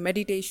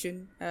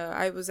meditation.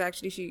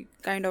 She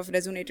kind of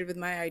resonated with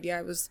my idea.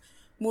 I was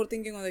more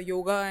thinking on the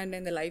yoga and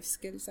then the life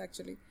skills,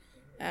 actually.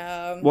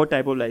 What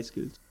type of life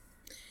skills?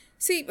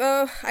 See,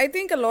 I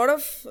think a lot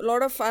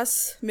of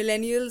us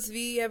millennials,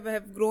 we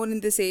have grown in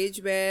this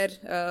age where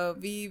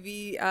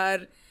we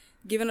are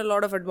given a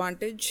lot of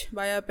advantage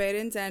by our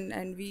parents,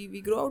 and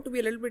we grow out to be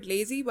a little bit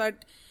lazy,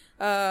 but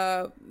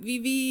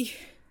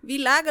we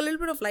lack a little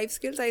bit of life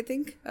skills. I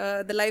think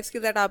the life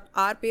skills that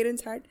our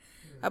parents had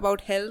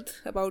about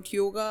health, about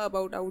yoga,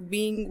 about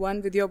being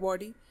one with your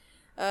body.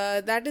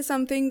 That is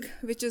something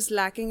which is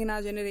lacking in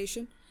our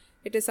generation.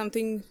 It is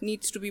something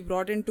needs to be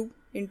brought into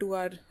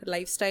our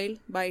lifestyle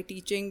by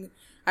teaching.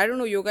 I don't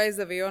know yoga is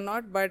the way or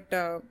not, but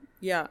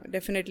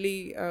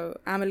definitely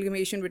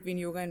amalgamation between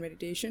yoga and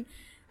meditation,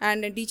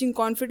 and teaching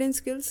confidence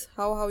skills,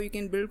 how you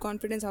can build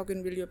confidence, how you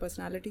can build your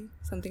personality,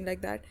 something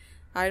like that.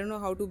 I don't know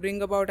how to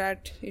bring about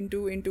that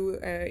into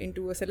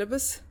a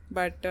syllabus,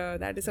 but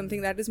that is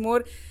something that is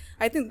more.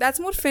 I think that's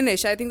more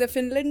Finnish. I think the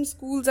Finland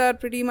schools are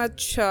pretty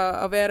much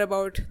aware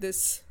about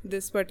this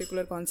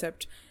particular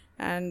concept,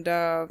 and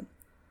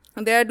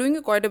they are doing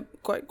a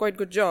quite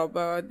good job.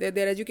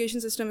 Their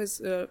education system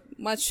is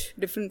much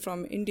different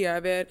from India,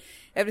 where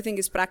everything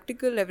is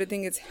practical,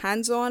 everything is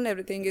hands-on,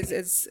 everything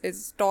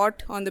is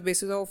taught on the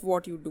basis of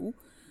what you do.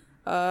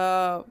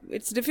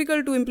 It's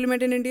difficult to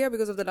implement in India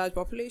because of the large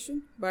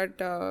population, but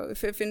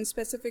if in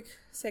specific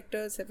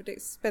sectors,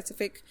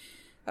 specific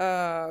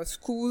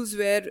schools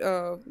where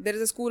there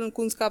is a school in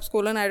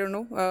Kunskapsskolan, I don't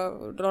know,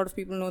 a lot of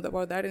people know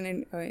about that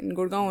in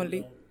Gurgaon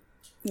only.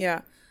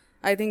 Yeah,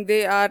 I think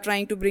they are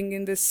trying to bring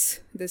in this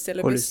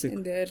syllabus Holistic.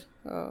 in there.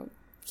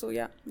 So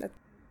yeah.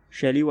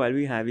 Shelly, while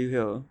we have you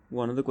here,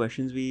 one of the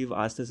questions we've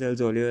asked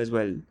ourselves earlier as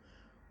well,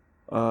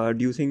 do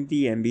you think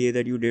the MBA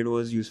that you did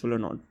was useful or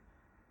not?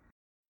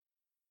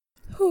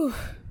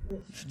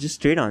 Just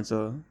straight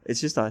answer.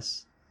 It's just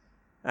us.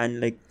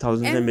 And like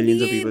thousands and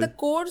millions of MBA, people. the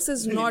course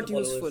is not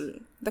useful.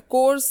 The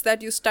course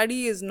that you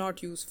study is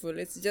not useful.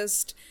 It's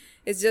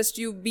just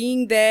you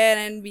being there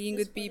and being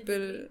with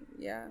people.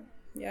 Yeah.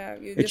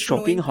 It's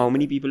shocking how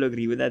many people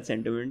agree with that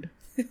sentiment.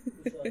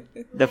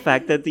 The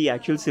fact that the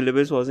actual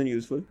syllabus wasn't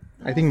useful.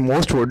 I think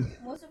most would.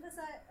 Most of us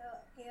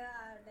here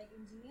are like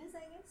engineers,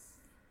 I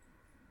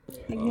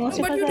guess. Like most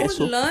of But us you are.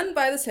 don't learn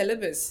by the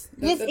syllabus.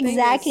 Yes, The thing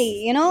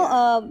exactly.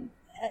 is-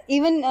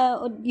 Even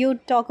you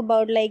talk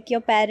about like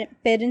your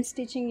parents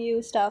teaching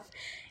you stuff.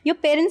 Your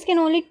parents can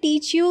only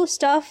teach you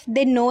stuff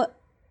they know,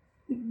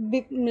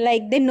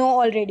 like they know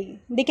already.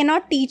 They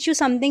cannot teach you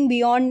something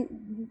beyond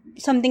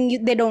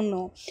something they don't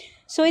know.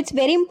 So it's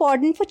very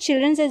important for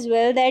children as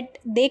well that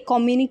they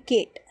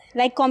communicate.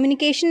 Like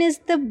communication is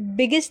the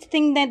biggest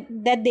thing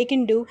that they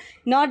can do,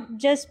 not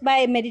just by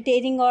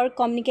meditating or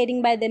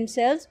communicating by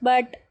themselves,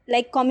 but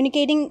like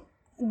communicating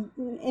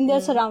in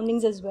their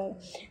surroundings as well.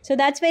 So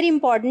that's very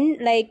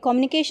important. Like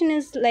communication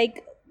is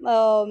like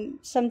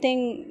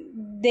something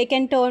they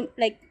can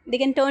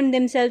turn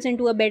themselves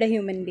into a better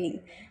human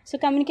being. So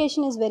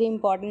communication is very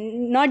important,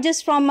 not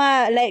just from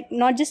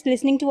not just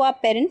listening to our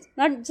parents,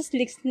 not just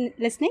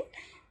listening,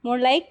 more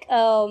like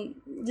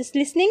just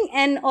listening,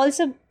 and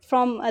also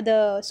from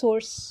other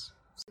source.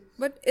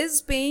 But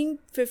is paying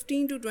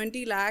 15 to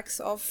 20 lakhs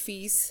of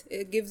fees,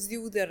 it gives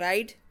you the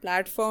right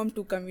platform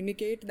to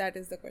communicate? That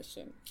is the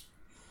question.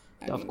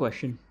 Tough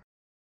question.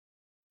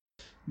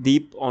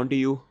 Deep, on to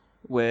you.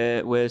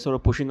 We're sort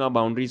of pushing our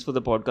boundaries for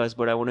the podcast,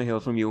 but I want to hear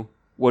from you.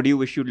 What do you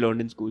wish you'd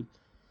learned in school?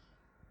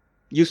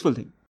 Useful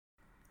thing.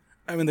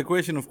 I mean, the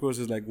question, of course,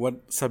 is like,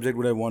 what subject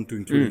would I want to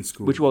include in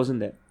school? Which wasn't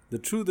there. The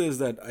truth is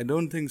that I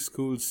don't think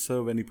schools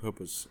serve any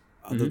purpose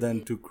other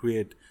than to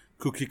create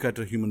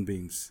cookie-cutter human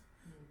beings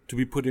to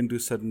be put into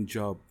certain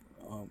job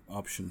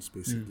options,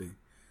 basically.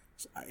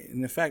 So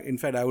in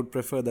fact, I would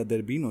prefer that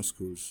there be no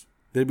schools.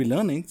 There'll be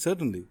learning,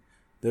 certainly.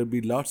 There'll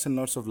be lots and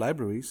lots of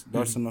libraries,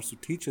 lots and lots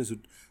of teachers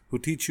who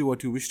teach you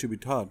what you wish to be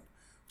taught,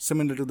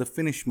 similar to the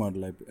Finnish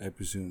model, I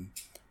presume,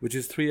 which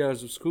is 3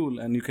 hours of school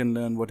and you can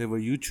learn whatever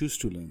you choose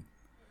to learn.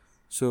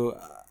 So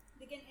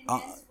They can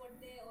enhance what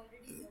they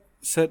already know.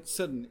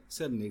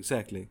 Certainly,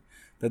 exactly.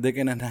 That they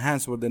can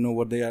enhance what they know,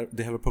 what they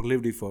have a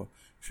proclivity for.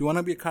 If you want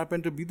to be a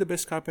carpenter, be the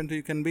best carpenter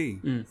you can be.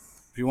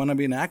 If you want to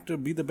be an actor,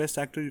 be the best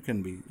actor you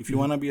can be. If you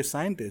want to be a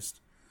scientist,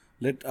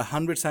 let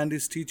 100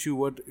 scientists teach you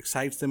what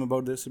excites them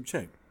about their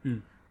subject.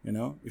 You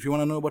know, if you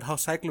want to know about how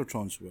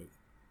cyclotrons work,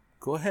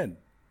 go ahead.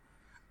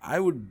 I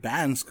would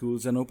ban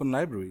schools and open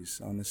libraries,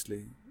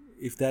 honestly.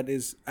 If that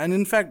is, and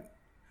in fact,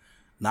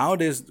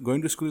 nowadays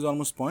going to school is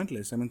almost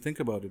pointless. I mean, think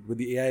about it. With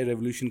the AI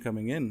revolution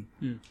coming in,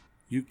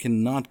 you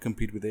cannot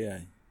compete with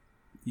AI.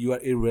 You are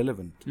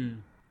irrelevant.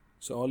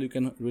 So all you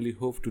can really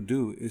hope to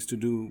do is to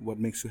do what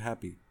makes you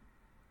happy.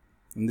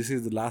 And this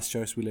is the last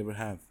choice we'll ever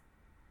have.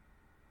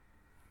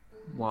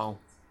 Wow.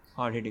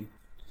 Hard hitting.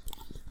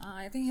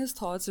 I think his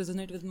thoughts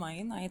resonate with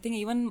mine. I think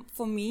even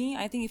for me,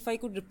 I think if I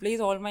could replace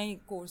all my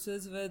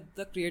courses with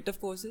the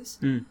creative courses,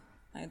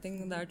 I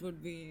think that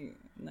would be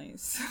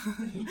nice.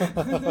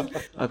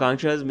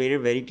 Akanksha has made it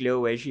very clear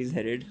where she's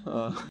headed.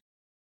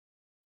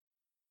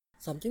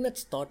 Something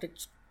that's taught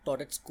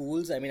at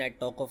schools. I mean, I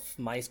talk of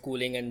my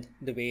schooling and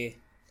the way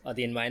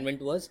the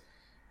environment was.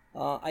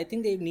 I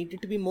think there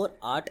needed to be more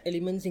art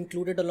elements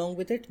included along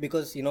with it,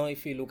 because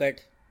if you look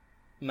at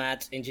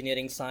maths,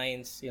 engineering,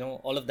 science,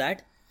 all of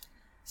that,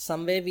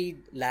 somewhere we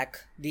lack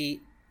the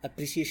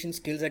appreciation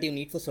skills that you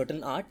need for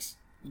certain arts,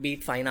 be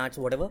it fine arts,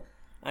 whatever.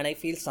 And I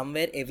feel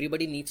somewhere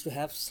everybody needs to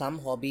have some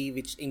hobby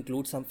which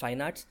includes some fine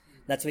arts.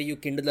 That's where you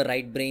kindle the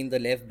right brain, the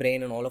left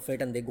brain, and all of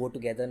it, and they go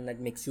together, and that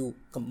makes you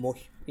more,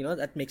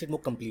 that makes it more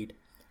complete.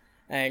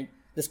 And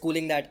the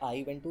schooling that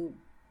I went to,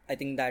 I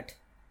think that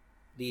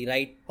the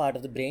right part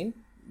of the brain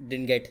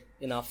didn't get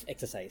enough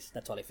exercise.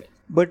 That's all I feel.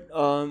 But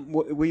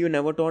were you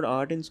never taught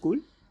art in school?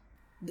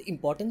 The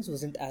importance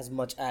wasn't as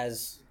much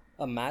as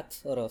a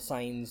math or a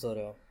science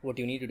or what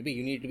you needed to be.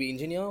 You needed to be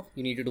engineer,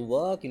 you needed to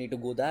work, you need to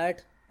go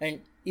that. And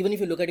even if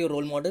you look at your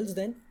role models,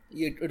 then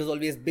it was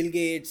always Bill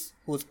Gates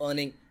who's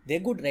earning. They're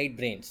good right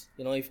brains.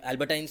 If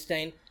Albert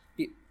Einstein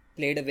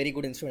played a very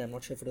good instrument, I'm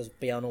not sure if it was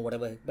piano or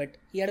whatever, but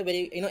he had a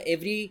very,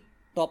 every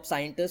top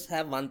scientist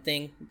have one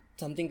thing,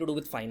 something to do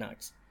with fine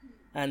arts.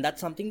 And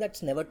that's something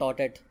that's never taught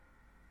at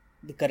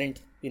the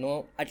current,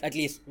 at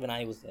least when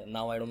I was there.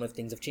 Now I don't know if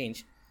things have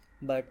changed,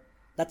 but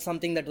that's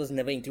something that was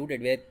never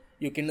included, where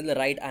you kindle the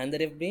right and the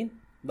left brain,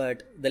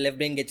 but the left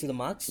brain gets you the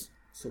marks.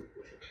 So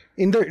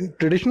in the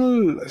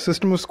traditional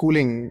system of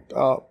schooling,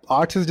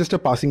 arts is just a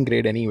passing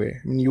grade anyway.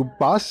 I mean, you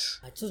pass.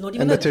 Arts was not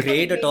even a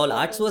grade at all.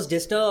 Arts was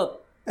just a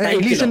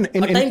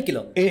time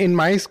killer. In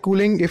my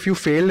schooling, if you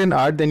failed in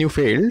art, then you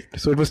failed.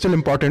 So it was still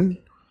important,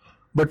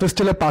 but it was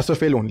still a pass or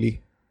fail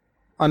only.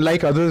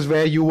 Unlike others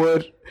where you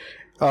were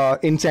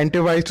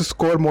incentivized to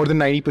score more than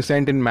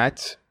 90% in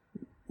maths,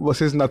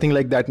 versus nothing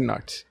like that in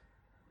arts.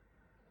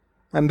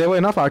 And there were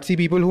enough artsy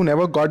people who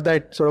never got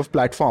that sort of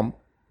platform.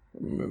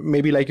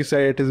 Maybe like you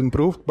said, it is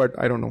improved, but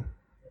I don't know.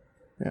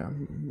 Yeah,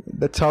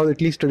 that's how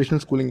at least traditional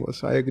schooling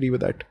was. I agree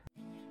with that.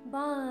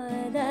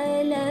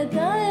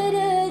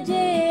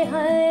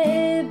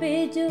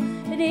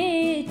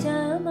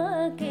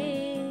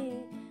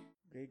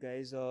 Great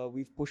guys,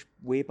 we've pushed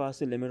way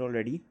past the limit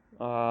already.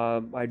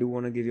 I do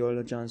want to give you all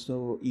a chance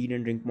to eat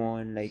and drink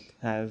more and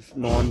have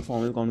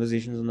non-formal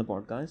conversations on the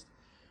podcast.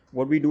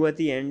 What we do at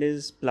the end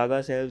is plug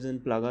ourselves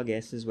and plug our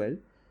guests as well.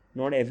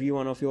 Not every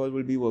one of you all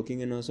will be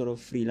working in a sort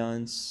of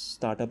freelance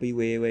startup-y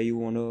way where you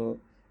want to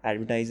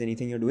advertise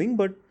anything you're doing,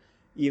 but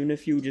even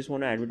if you just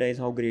want to advertise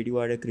how great you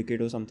are at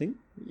cricket or something,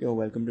 you're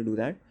welcome to do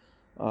that.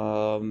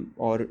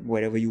 Or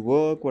wherever you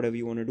work, whatever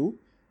you want to do.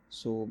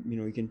 So,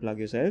 you can plug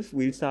yourself.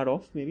 We'll start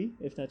off maybe,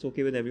 if that's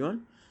okay with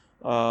everyone.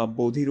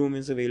 Bodhi Room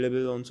is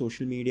available on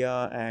social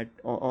media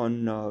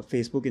on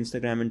Facebook,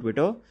 Instagram and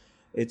Twitter.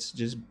 It's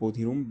just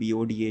Bodhi Room,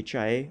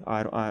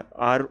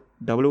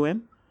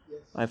 BODHIROOM.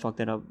 Yes. I fucked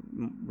that up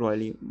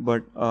royally.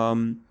 But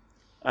and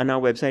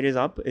our website is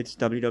up. It's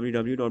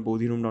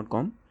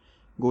www.bodhiroom.com.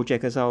 Go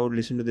check us out.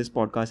 Listen to this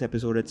podcast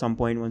episode at some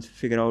point. Once we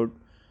figure out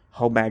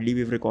how badly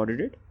we've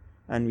recorded it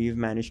and we've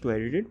managed to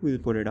edit it, we'll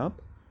put it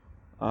up.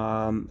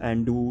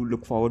 And do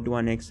look forward to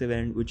our next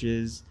event, which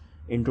is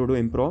Intro to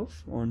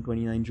Improv on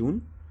 29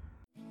 June.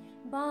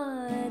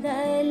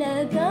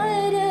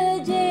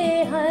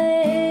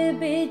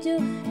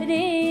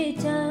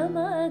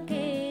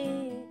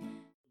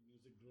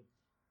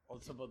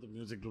 Also about the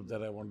music group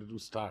that I wanted to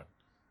start.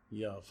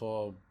 Yeah,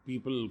 for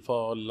people,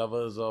 for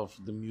lovers of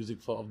the music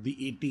of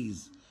the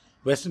 80s,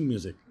 Western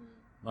music,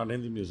 not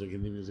Hindi music.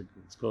 Hindi music,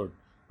 it's good,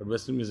 but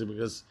Western music,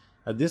 because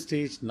at this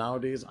stage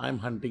nowadays I'm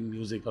hunting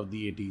music of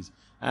the 80s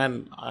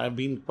and I've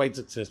been quite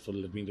successful,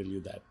 let me tell you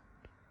that.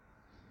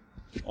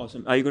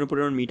 Awesome. Are you going to put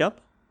it on Meetup?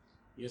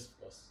 Yes, of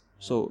course.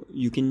 So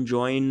you can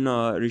join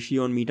Rishi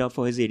on Meetup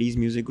for his 80s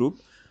music group.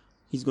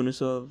 He's going to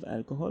serve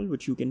alcohol,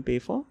 which you can pay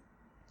for.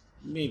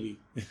 Maybe.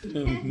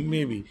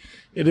 Maybe.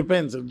 It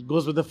depends. It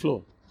goes with the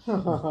flow.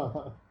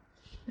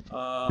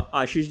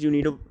 Ashish,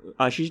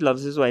 Ashish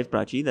loves his wife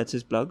Prachi. That's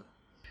his plug.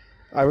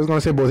 I was going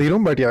to say Bodhi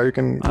Room, but yeah, you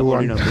can go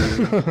on.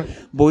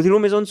 Bodhi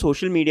Room is on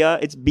social media.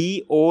 It's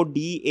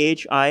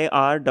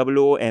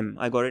BODHIROOM.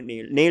 I got it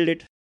nailed. Nailed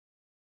it.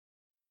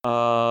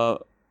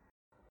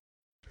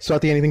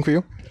 Swati, anything for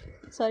you?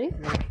 Sorry?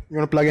 You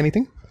want to plug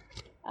anything?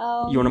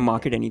 You want to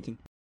market anything?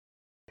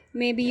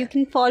 Maybe you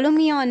can follow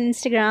me on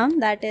Instagram.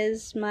 That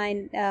is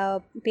my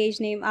page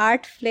name,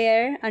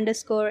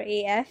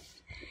 artflair_AF.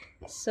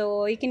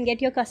 So you can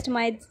get your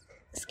customized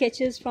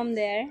sketches from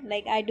there.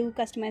 Like I do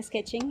customized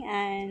sketching,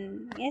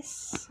 and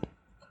yes,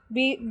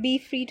 be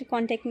free to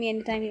contact me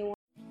anytime you want.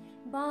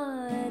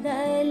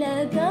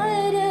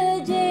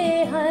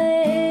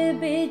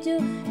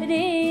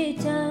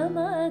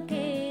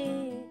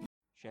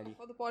 Kelly.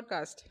 For the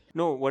podcast.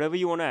 No, whatever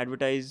you want to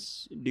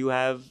advertise. Do you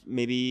have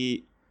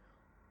maybe,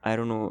 I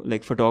don't know,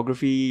 like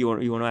photography? You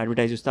want to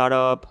advertise your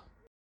startup?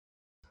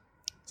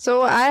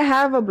 So I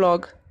have a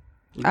blog.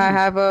 I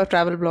have a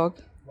travel blog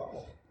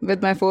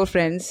with my 4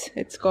 friends.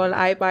 It's called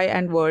I Pie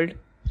and World.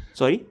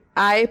 Sorry?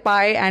 I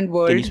Pie and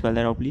World. Can you spell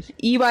that out, please?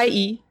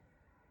 EYE,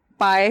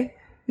 pie,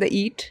 the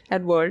eat,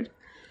 and world.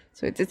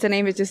 So it's a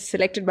name which is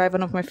selected by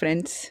one of my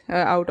friends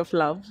out of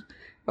love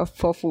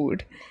for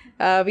food.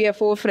 We have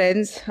 4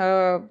 friends.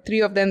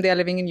 3 of them, they are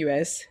living in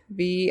US.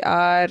 We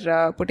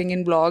are putting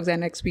in blogs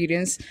and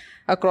experience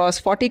across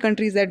 40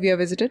 countries that we have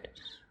visited.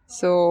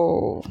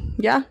 So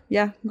yeah,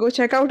 go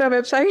check out our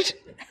website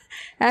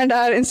and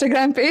our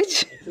Instagram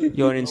page.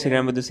 Your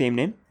Instagram with the same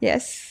name?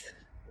 Yes.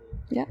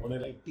 Yeah. On a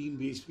like Team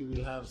Beach, we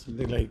will have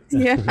something like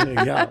Yeah.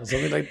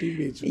 something like Team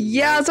Beach.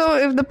 Yeah, so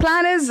if the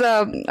plan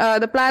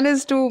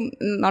is to,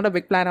 not a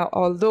big plan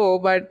although,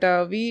 but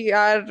we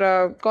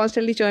are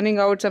constantly churning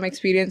out some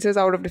experiences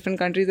out of different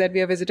countries that we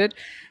have visited.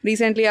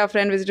 Recently, our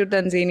friend visited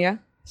Tanzania.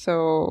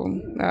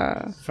 So,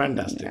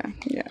 Fantastic.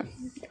 Yeah.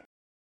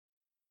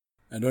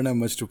 I don't have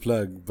much to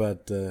plug,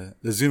 but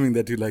assuming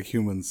that you like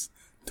humans,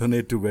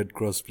 donate to Red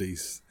Cross,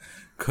 please.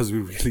 Because we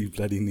really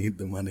bloody need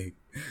the money.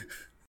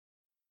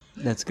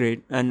 That's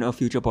great. And a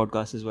future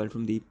podcast as well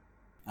from Deep.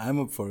 I'm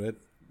up for it.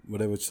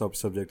 Whatever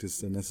subject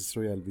is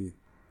necessary,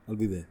 I'll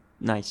be there.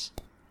 Nice.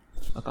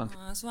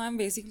 Akanksha. So I'm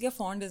basically a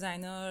font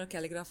designer,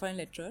 calligrapher and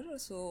letterer.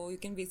 So you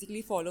can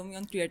basically follow me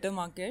on Creator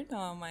Market.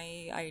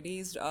 My ID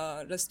is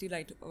Rusty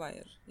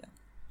Lightwire. Yeah.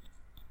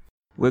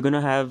 We're going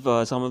to have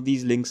some of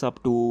these links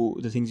up to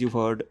the things you've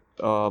heard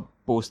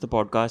post the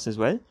podcast as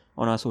well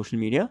on our social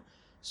media.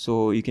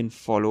 So you can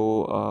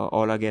follow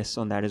all our guests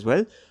on that as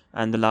well.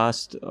 And the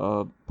last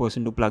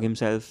person to plug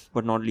himself,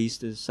 but not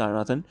least, is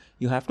Saranathan.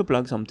 You have to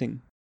plug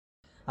something.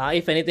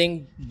 If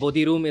anything,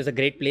 Bodhi Room is a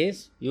great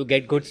place. You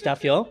get good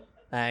stuff here.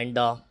 And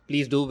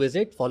please do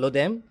visit, follow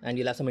them, and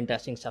you'll have some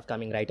interesting stuff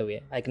coming right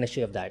away. I can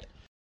assure you of that.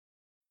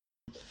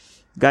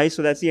 Guys,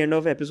 so that's the end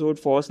of episode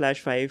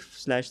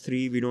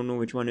 4/5/3. We don't know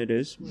which one it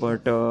is,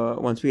 but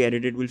once we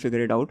edit it, we'll figure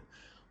it out.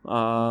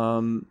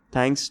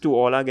 Thanks to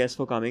all our guests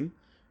for coming.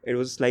 It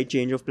was a slight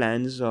change of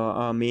plans.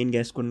 Our main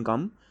guest couldn't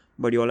come,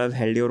 but you all have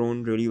held your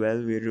own really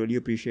well. We really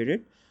appreciate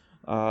it.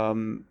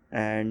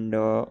 And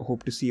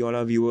hope to see all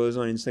our viewers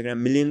on Instagram,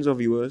 millions of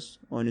viewers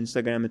on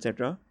Instagram,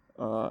 etc.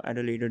 At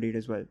a later date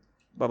as well.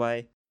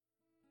 Bye-bye.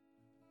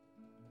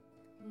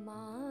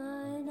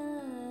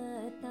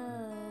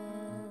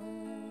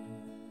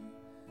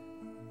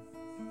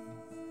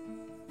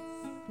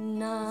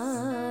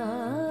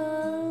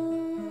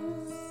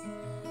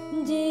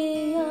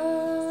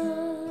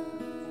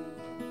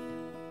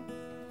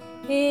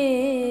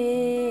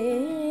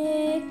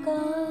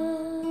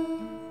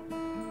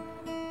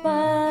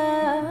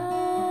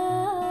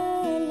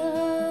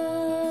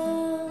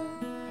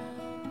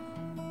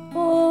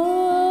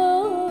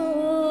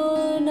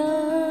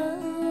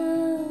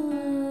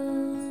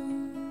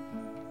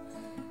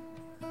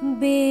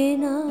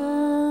 बिना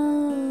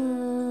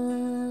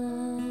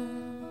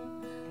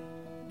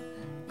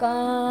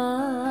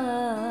कासे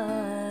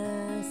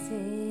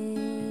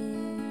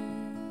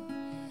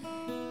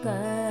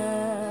कर